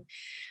thinking,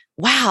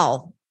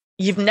 wow,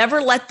 you've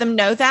never let them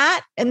know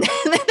that. And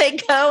then they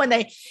go and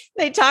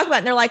they talk about it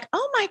and they're like,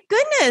 oh my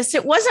goodness,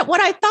 it wasn't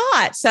what I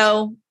thought.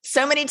 So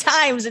many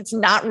times it's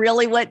not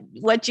really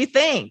what you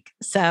think.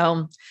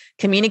 So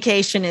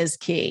communication is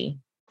key.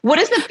 What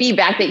is the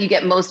feedback that you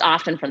get most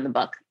often from the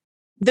book?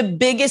 The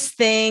biggest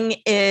thing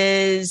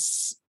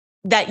is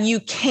that you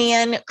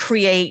can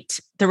create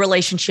the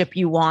relationship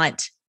you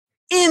want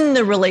in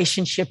the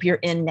relationship you're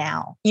in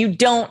now. You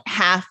don't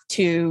have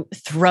to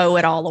throw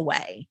it all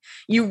away.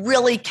 You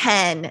really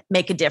can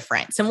make a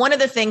difference. And one of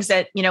the things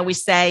that, we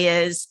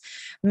say is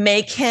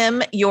make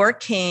him your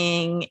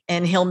king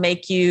and he'll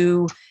make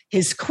you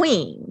his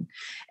queen.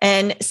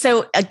 And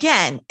so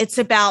again, it's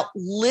about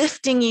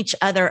lifting each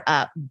other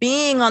up,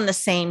 being on the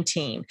same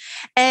team.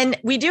 And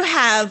we do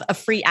have a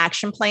free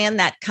action plan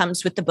that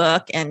comes with the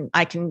book. And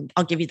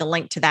I'll give you the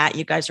link to that.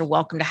 You guys are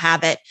welcome to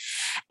have it.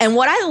 And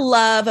what I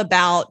love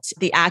about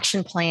the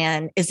action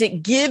plan is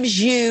it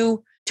gives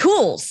you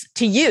tools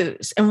to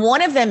use. And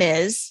one of them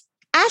is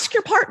ask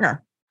your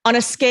partner on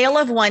a scale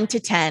of 1 to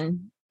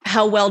 10,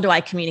 how well do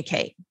I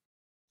communicate?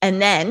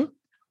 And then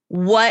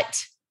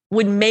what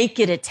would make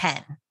it a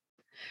 10?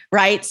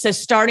 Right? So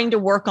starting to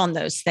work on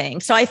those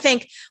things. So I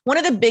think one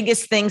of the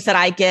biggest things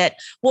that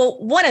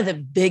one of the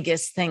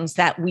biggest things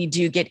that we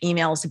do get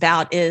emails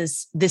about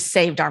is this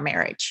saved our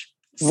marriage.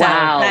 So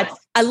Wow.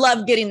 I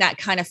love getting that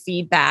kind of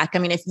feedback. I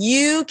mean, if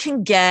you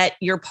can get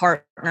your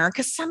partner,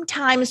 because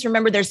sometimes,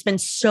 remember, there's been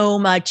so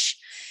much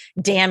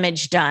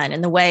damage done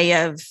in the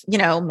way of,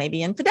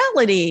 maybe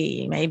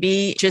infidelity,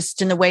 maybe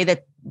just in the way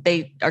that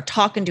they are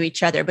talking to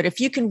each other. But if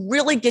you can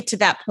really get to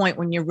that point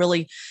when you're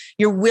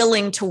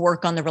willing to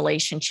work on the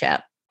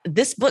relationship,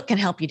 this book can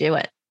help you do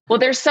it. Well,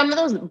 there's some of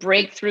those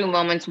breakthrough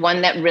moments.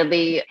 One that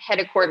really had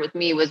a chord with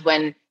me was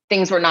when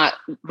things were not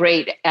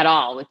great at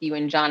all with you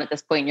and John at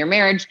this point in your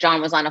marriage.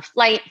 John was on a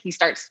flight. He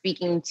starts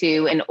speaking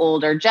to an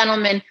older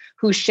gentleman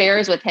who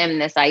shares with him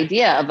this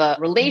idea of a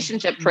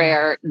relationship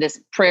prayer, this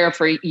prayer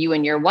for you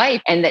and your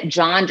wife, and that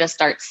John just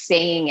starts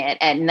saying it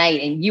at night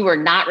and you were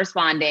not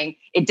responding.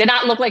 It did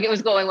not look like it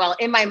was going well.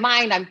 In my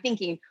mind, I'm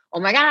thinking,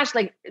 oh my gosh,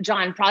 like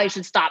John probably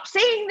should stop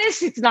saying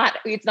this. It's not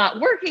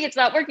working. It's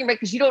not working, right?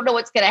 Because you don't know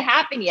what's going to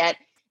happen yet.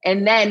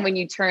 And then when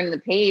you turn the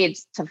page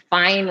to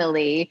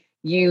finally,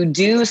 you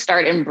do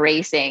start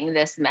embracing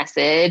this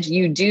message.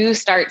 You do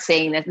start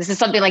saying that this is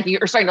something like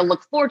you're starting to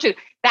look forward to.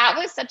 That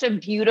was such a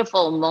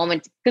beautiful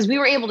moment because we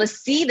were able to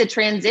see the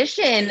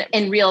transition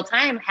in real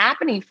time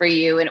happening for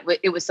you. And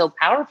it was so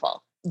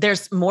powerful.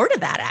 There's more to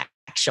that,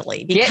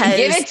 actually, because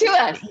give it to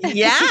us.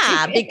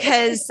 Yeah,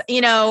 because,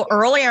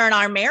 earlier in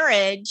our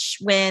marriage,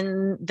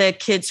 when the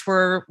kids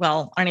were,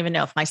 well, I don't even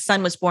know if my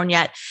son was born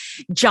yet,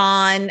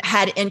 John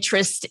had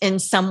interest in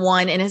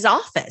someone in his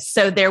office.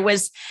 So it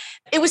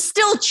was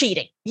still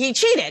cheating. He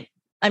cheated.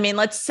 I mean,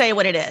 let's say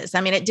what it is.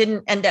 I mean, it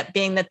didn't end up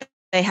being that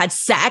they had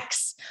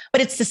sex, but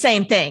it's the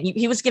same thing.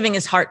 He was giving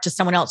his heart to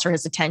someone else or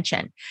his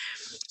attention.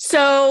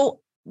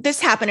 So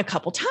this happened a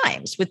couple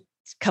times with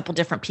a couple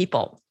different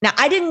people. Now,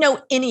 I didn't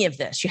know any of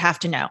this, you have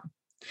to know.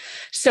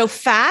 So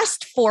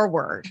fast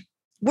forward,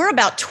 we're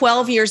about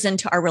 12 years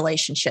into our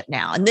relationship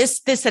now. And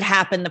this had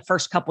happened the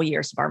first couple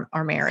years of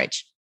our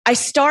marriage. I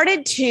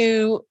started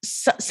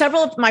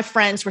several of my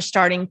friends were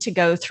starting to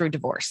go through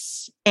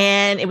divorce,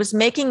 and it was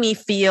making me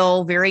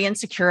feel very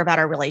insecure about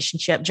our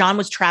relationship. John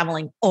was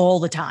traveling all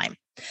the time.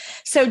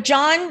 So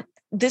John,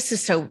 this is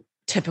so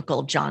typical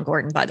of John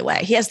Gordon, by the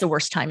way. He has the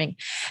worst timing.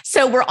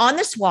 So we're on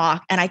this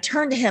walk and I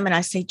turn to him and I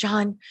say,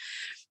 John,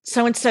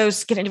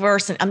 so-and-so's getting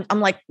divorced. And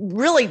I'm like,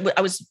 really,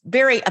 I was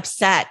very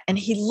upset. And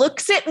he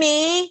looks at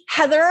me,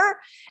 Heather,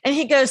 and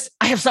he goes,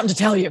 I have something to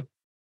tell you.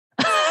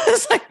 I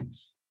was like,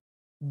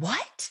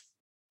 what?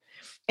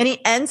 And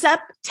he ends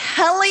up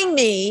telling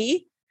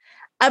me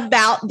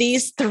about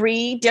these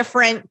 3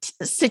 different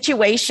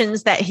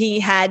situations that he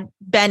had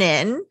been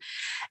in.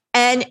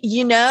 And,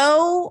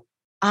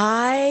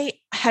 I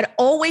had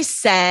always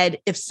said,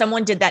 if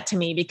someone did that to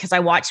me, because I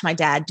watched my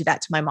dad do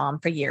that to my mom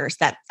for years,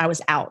 that I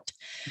was out.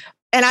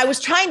 And I was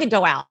trying to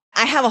go out.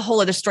 I have a whole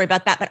other story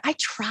about that, but I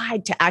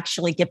tried to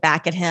actually get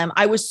back at him.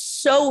 I was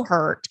so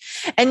hurt.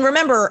 And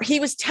remember, he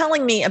was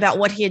telling me about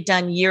what he had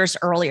done years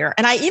earlier.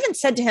 And I even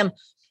said to him,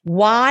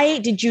 why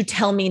did you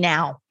tell me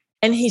now?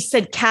 And he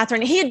said,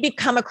 Catherine, he had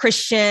become a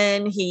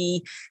Christian.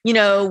 He,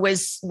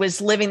 was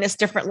living this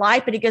different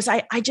life, but he goes,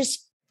 I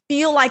just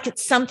feel like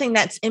it's something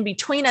that's in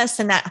between us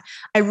and that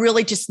I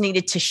really just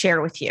needed to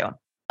share with you.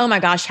 Oh my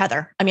gosh,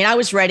 Heather. I mean, I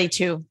was ready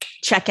to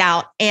check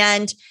out.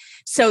 And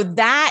so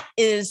that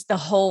is the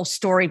whole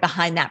story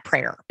behind that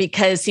prayer,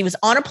 because he was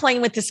on a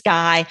plane with this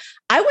guy.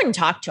 I wouldn't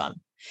talk to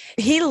him.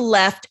 He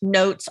left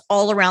notes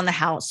all around the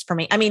house for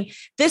me. I mean,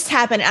 this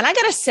happened. And I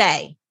got to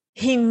say,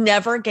 he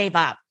never gave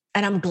up.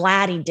 And I'm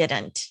glad he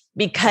didn't,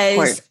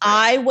 because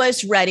I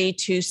was ready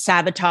to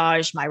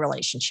sabotage my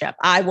relationship.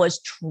 I was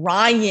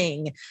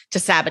trying to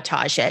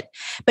sabotage it,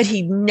 but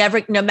he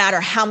never, no matter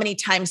how many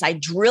times I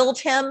drilled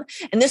him.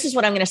 And this is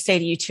what I'm going to say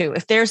to you too.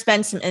 If there's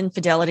been some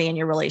infidelity in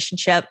your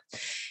relationship,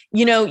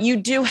 you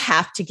do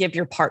have to give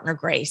your partner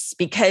grace,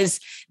 because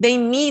they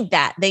need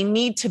that. They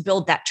need to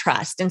build that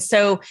trust. And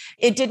so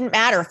it didn't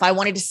matter if I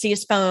wanted to see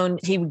his phone,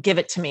 he would give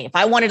it to me. If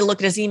I wanted to look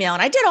at his email,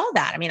 and I did all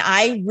that. I mean,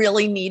 I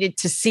really needed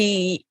to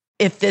see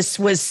if this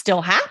was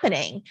still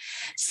happening.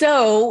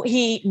 So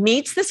he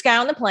meets this guy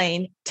on the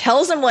plane,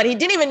 tells him what he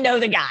didn't even know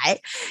the guy,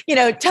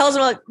 tells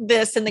him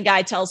this, and the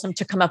guy tells him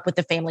to come up with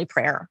the family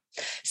prayer.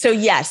 So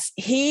yes,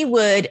 he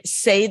would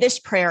say this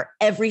prayer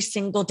every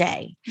single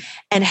day.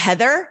 And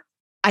Heather,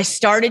 I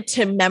started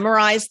to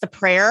memorize the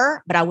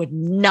prayer, but I would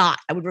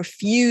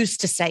refuse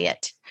to say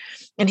it.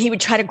 And he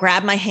would try to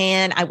grab my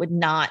hand. I would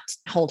not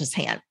hold his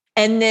hand.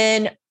 And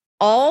then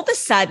all of a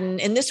sudden,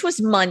 and this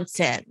was months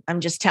in, I'm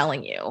just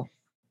telling you,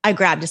 I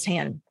grabbed his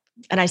hand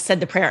and I said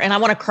the prayer, and I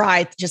want to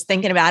cry just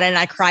thinking about it. And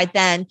I cried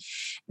then.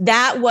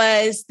 That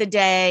was the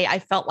day I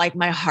felt like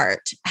my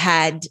heart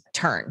had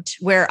turned,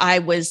 where I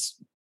was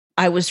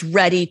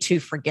ready to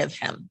forgive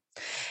him.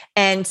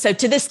 And so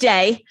to this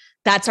day,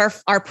 that's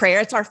our prayer.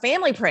 It's our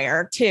family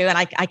prayer too. And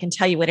I can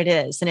tell you what it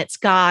is. And it's,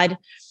 God,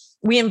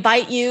 we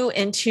invite you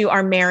into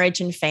our marriage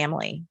and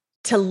family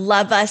to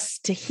love us,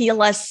 to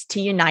heal us,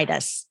 to unite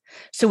us,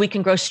 so we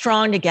can grow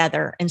strong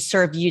together and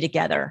serve you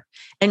together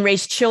and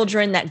raise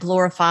children that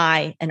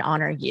glorify and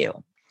honor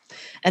you.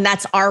 And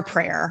that's our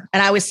prayer.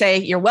 And I would say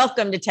you're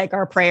welcome to take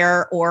our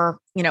prayer or,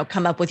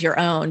 come up with your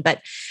own.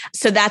 But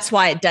so that's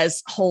why it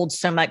does hold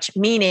so much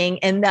meaning.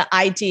 And the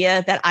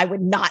idea that I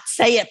would not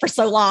say it for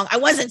so long, I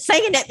wasn't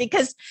saying it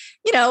because,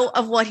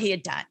 of what he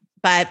had done.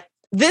 But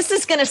this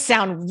is going to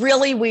sound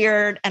really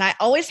weird. And I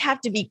always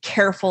have to be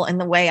careful in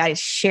the way I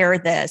share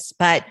this.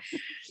 But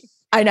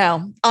I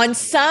know on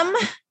some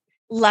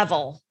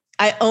level,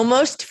 I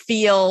almost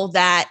feel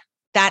that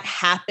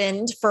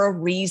happened for a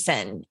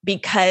reason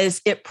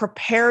because it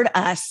prepared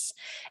us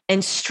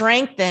and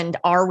strengthened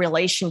our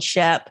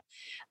relationship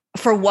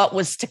for what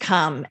was to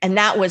come. And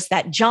that was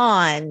that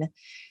John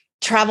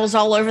travels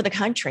all over the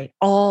country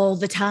all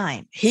the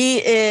time. He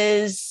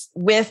is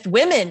with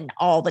women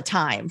all the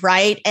time,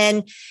 right?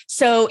 And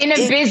so in a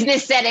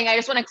business setting, I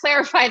just want to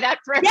clarify that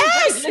for everybody.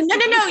 Yes,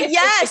 no,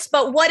 yes.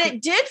 But what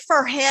it did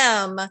for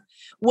him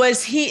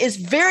was he is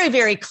very,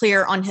 very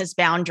clear on his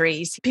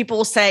boundaries. People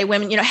will say,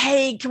 women,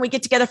 hey, can we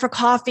get together for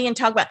coffee and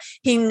talk about?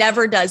 He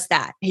never does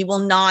that. He will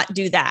not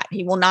do that.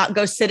 He will not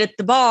go sit at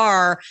the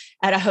bar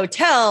at a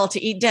hotel to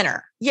eat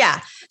dinner. Yeah.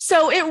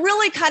 So it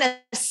really kind of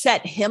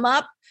set him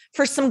up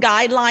for some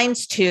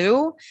guidelines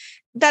too,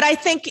 that I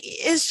think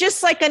is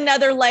just like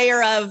another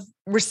layer of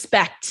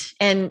respect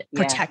and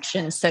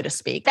protection, so to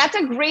speak. That's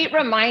a great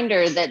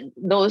reminder that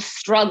those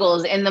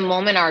struggles in the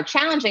moment are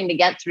challenging to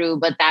get through,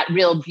 but that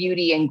real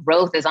beauty and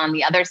growth is on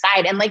the other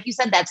side. And like you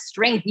said, that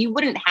strength, you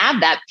wouldn't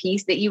have that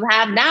peace that you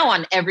have now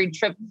on every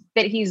trip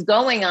that he's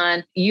going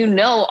on.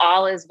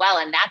 All is well.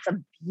 And that's a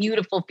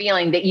beautiful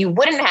feeling that you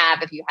wouldn't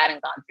have if you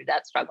hadn't gone through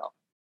that struggle.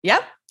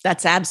 Yep.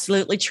 That's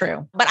absolutely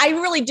true. But I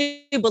really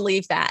do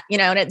believe that,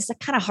 and it's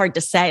kind of hard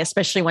to say,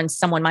 especially when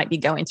someone might be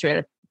going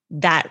through it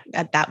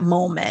at that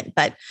moment.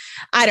 But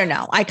I don't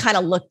know. I kind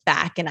of look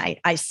back and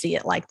I see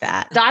it like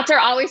that. Dots are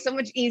always so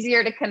much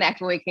easier to connect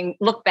when we can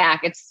look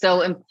back. It's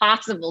so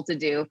impossible to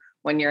do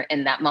when you're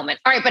in that moment.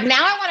 All right. But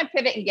now I want to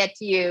pivot and get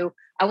to you.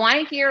 I want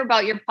to hear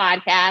about your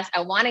podcast.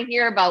 I want to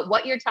hear about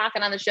what you're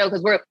talking on the show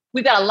because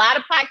we've got a lot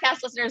of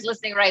podcast listeners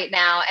listening right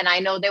now. And I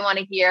know they want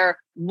to hear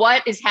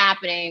what is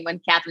happening when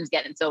Catherine's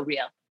getting so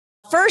real.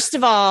 First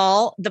of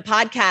all, the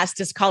podcast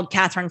is called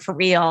Catherine for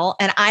Real.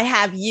 And I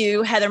have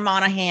you, Heather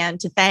Monahan,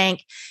 to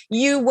thank.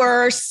 You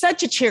were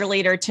such a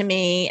cheerleader to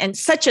me and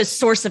such a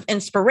source of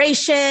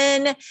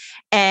inspiration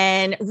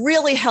and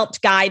really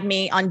helped guide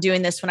me on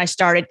doing this when I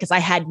started because I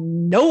had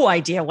no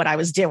idea what I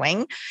was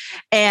doing.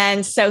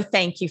 And so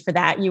thank you for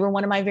that. You were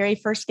one of my very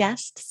first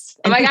guests.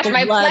 Oh my gosh,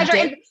 my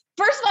pleasure.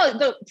 First of all,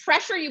 the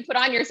pressure you put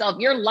on yourself,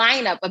 your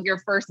lineup of your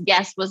first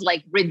guest was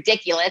like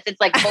ridiculous.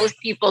 It's like most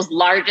people's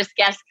largest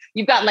guests.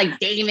 You've got like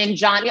Damon,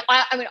 John.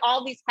 I mean,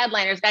 all these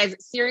headliners, guys,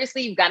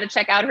 seriously, you've got to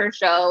check out her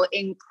show.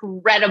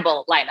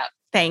 Incredible lineup.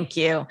 Thank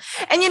you.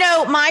 And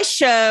my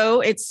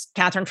show, it's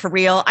Catherine for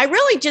Real. I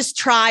really just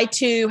try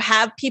to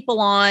have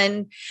people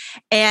on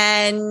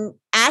and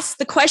ask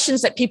the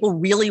questions that people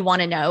really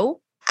want to know.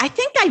 I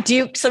think I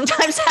do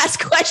sometimes ask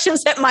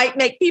questions that might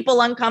make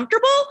people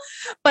uncomfortable,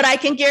 but I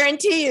can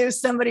guarantee you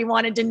somebody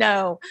wanted to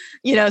know,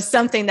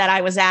 something that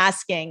I was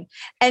asking.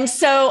 And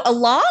so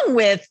along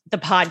with the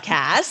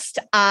podcast,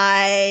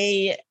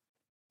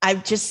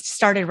 I've just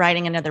started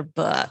writing another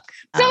book.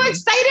 So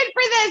excited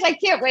for this. I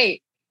can't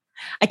wait.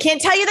 I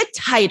can't tell you the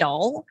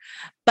title,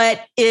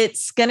 but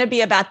it's going to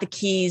be about the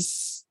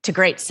keys to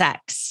great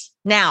sex.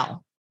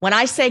 Now, when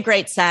I say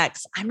great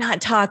sex, I'm not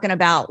talking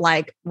about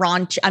like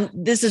raunch.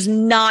 This is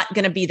not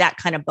going to be that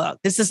kind of book.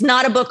 This is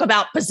not a book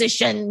about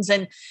positions.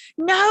 And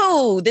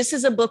no, this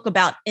is a book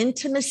about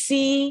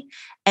intimacy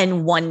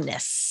and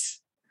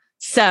oneness.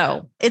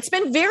 So it's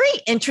been very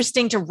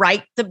interesting to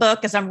write the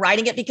book as I'm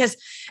writing it, because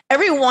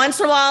every once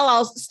in a while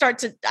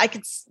I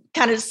could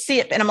kind of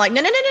see it and I'm like,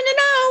 no.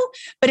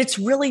 But it's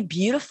really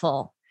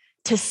beautiful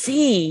to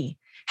see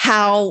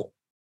how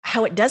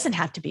it doesn't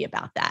have to be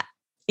about that.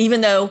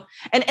 Even though,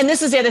 and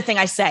this is the other thing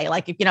I say,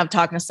 like, if, I'm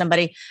talking to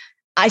somebody,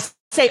 I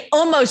say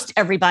almost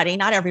everybody,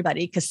 not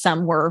everybody, because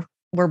some were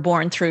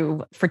born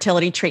through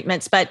fertility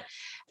treatments, but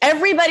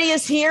everybody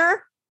is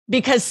here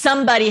because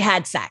somebody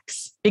had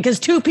sex, because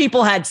two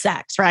people had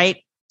sex,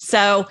 right?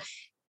 So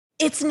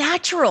it's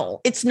natural,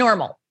 it's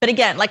normal. But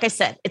again, like I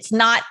said, it's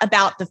not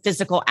about the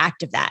physical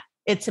act of that.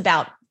 It's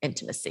about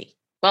intimacy.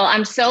 Well,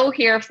 I'm so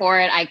here for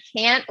it. I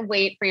can't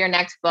wait for your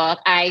next book.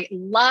 I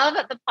love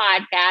the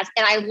podcast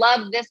and I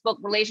love this book,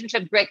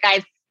 Relationship Grit.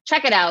 Guys,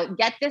 check it out.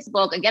 Get this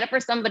book and get it for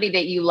somebody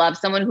that you love,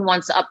 someone who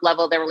wants to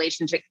up-level their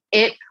relationship.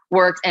 It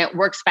works and it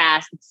works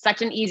fast. It's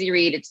such an easy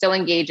read. It's so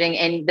engaging.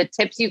 And the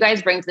tips you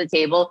guys bring to the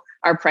table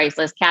are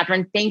priceless.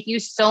 Catherine, thank you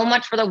so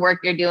much for the work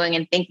you're doing.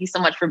 And thank you so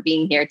much for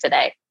being here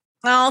today.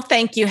 Oh,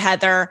 thank you,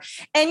 Heather.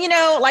 And,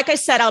 like I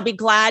said, I'll be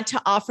glad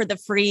to offer the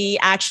free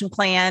action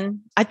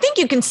plan. I think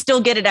you can still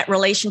get it at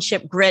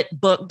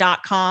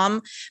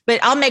relationshipgritbook.com,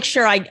 but I'll make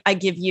sure I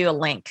give you a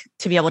link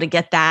to be able to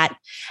get that.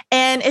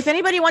 And if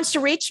anybody wants to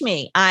reach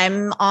me,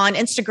 I'm on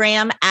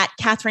Instagram at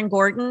Catherine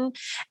Gordon.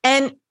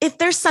 And if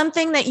there's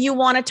something that you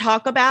want to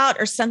talk about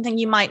or something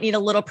you might need a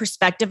little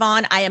perspective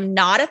on, I am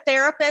not a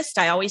therapist.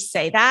 I always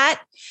say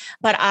that,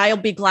 but I'll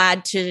be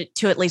glad to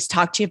at least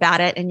talk to you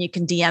about it. And you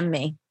can DM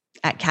me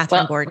at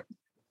Catherine Gordon.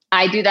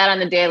 I do that on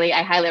the daily.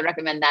 I highly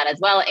recommend that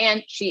as well.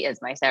 And she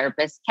is my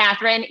therapist.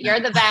 Catherine, you're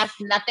the best.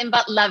 Nothing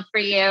but love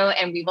for you.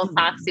 And we will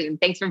talk soon.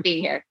 Thanks for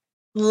being here.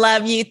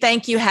 Love you.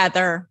 Thank you,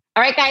 Heather.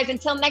 All right, guys,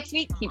 until next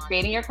week, keep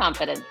creating your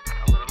confidence.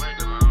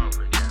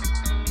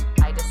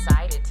 I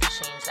decided to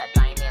change that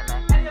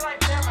dynamic.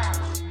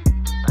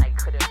 I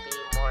couldn't be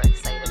more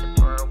excited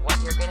for what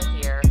you're going to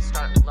hear,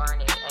 start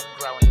learning and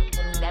growing.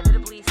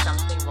 Inevitably,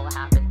 something will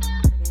happen.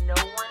 No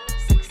one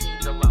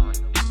succeeds alone.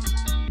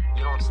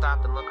 You don't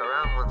stop and look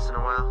around once in a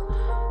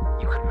while,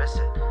 you could miss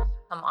it.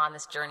 Come on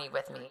this journey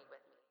with me.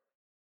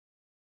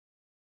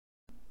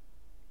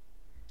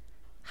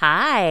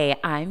 Hi,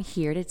 I'm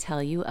here to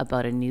tell you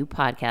about a new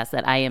podcast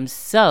that I am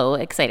so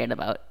excited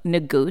about,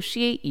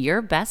 Negotiate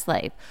Your Best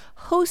Life,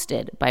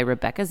 hosted by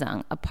Rebecca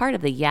Zung, a part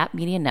of the Yap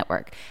Media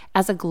Network.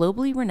 As a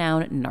globally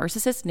renowned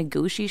narcissist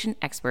negotiation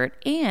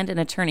expert and an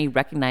attorney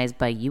recognized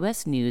by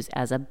U.S. News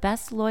as a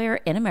best lawyer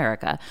in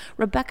America,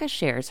 Rebecca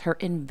shares her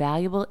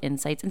invaluable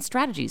insights and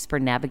strategies for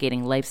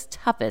navigating life's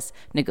toughest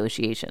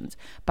negotiations.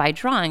 By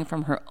drawing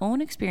from her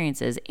own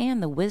experiences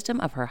and the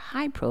wisdom of her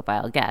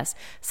high-profile guests,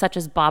 such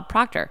as Bob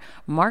Proctor,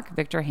 Mark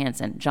Victor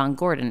Hansen, John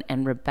Gordon,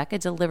 and Rebecca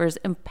delivers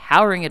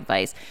empowering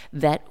advice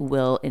that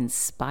will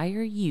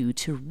inspire you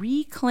to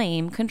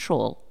reclaim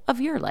control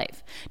of your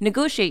life.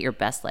 Negotiate Your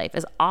Best Life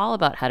is all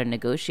about how to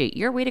negotiate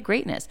your way to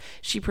greatness.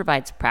 She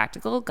provides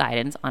practical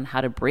guidance on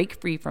how to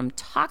break free from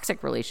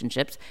toxic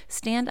relationships,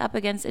 stand up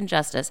against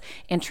injustice,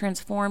 and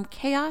transform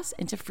chaos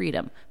into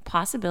freedom,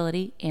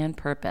 possibility, and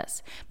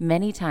purpose.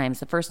 Many times,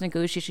 the first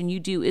negotiation you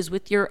do is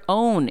with your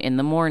own in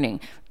the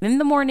morning. In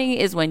the morning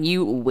is when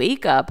you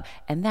wake up,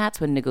 and that's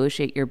when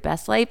Negotiate Your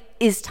Best Life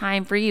is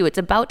time for you. It's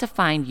about to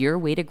find your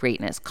way to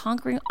greatness,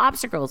 conquering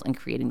obstacles and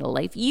creating the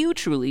life you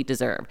truly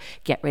deserve.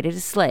 Get ready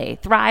to slay,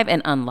 thrive,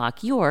 and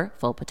unlock your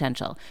full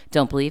potential.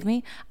 Don't believe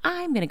me?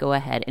 I'm going to go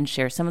ahead and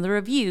share some of the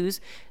reviews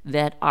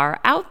that are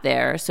out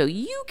there so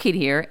you can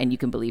hear and you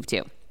can believe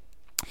too.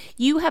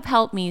 You have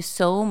helped me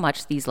so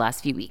much these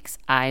last few weeks.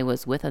 I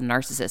was with a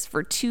narcissist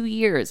for 2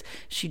 years.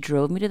 She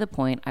drove me to the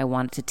point I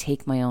wanted to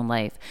take my own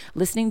life.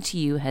 Listening to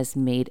you has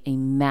made a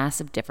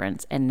massive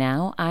difference, and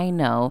now I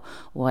know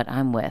what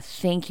I'm with.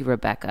 Thank you,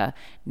 Rebecca.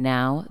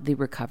 Now the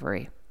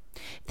recovery.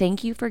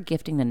 Thank you for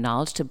gifting the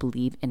knowledge to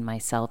believe in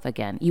myself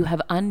again. You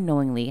have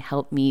unknowingly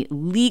helped me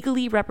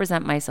legally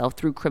represent myself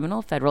through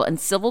criminal, federal, and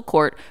civil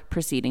court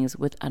proceedings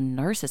with a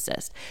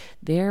narcissist.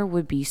 There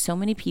would be so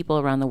many people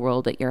around the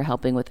world that you're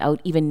helping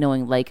without even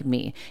knowing, like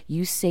me.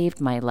 You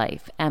saved my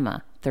life.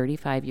 Emma,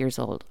 35 years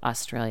old,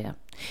 Australia.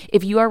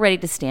 If you are ready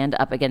to stand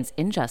up against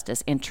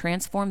injustice and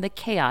transform the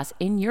chaos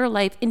in your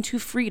life into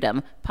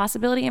freedom,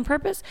 possibility, and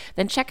purpose,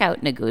 then check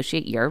out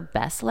Negotiate Your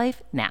Best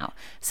Life now.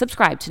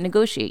 Subscribe to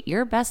Negotiate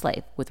Your Best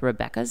Life with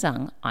Rebecca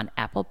Zung on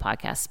Apple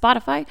Podcasts,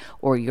 Spotify,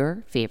 or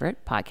your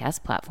favorite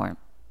podcast platform.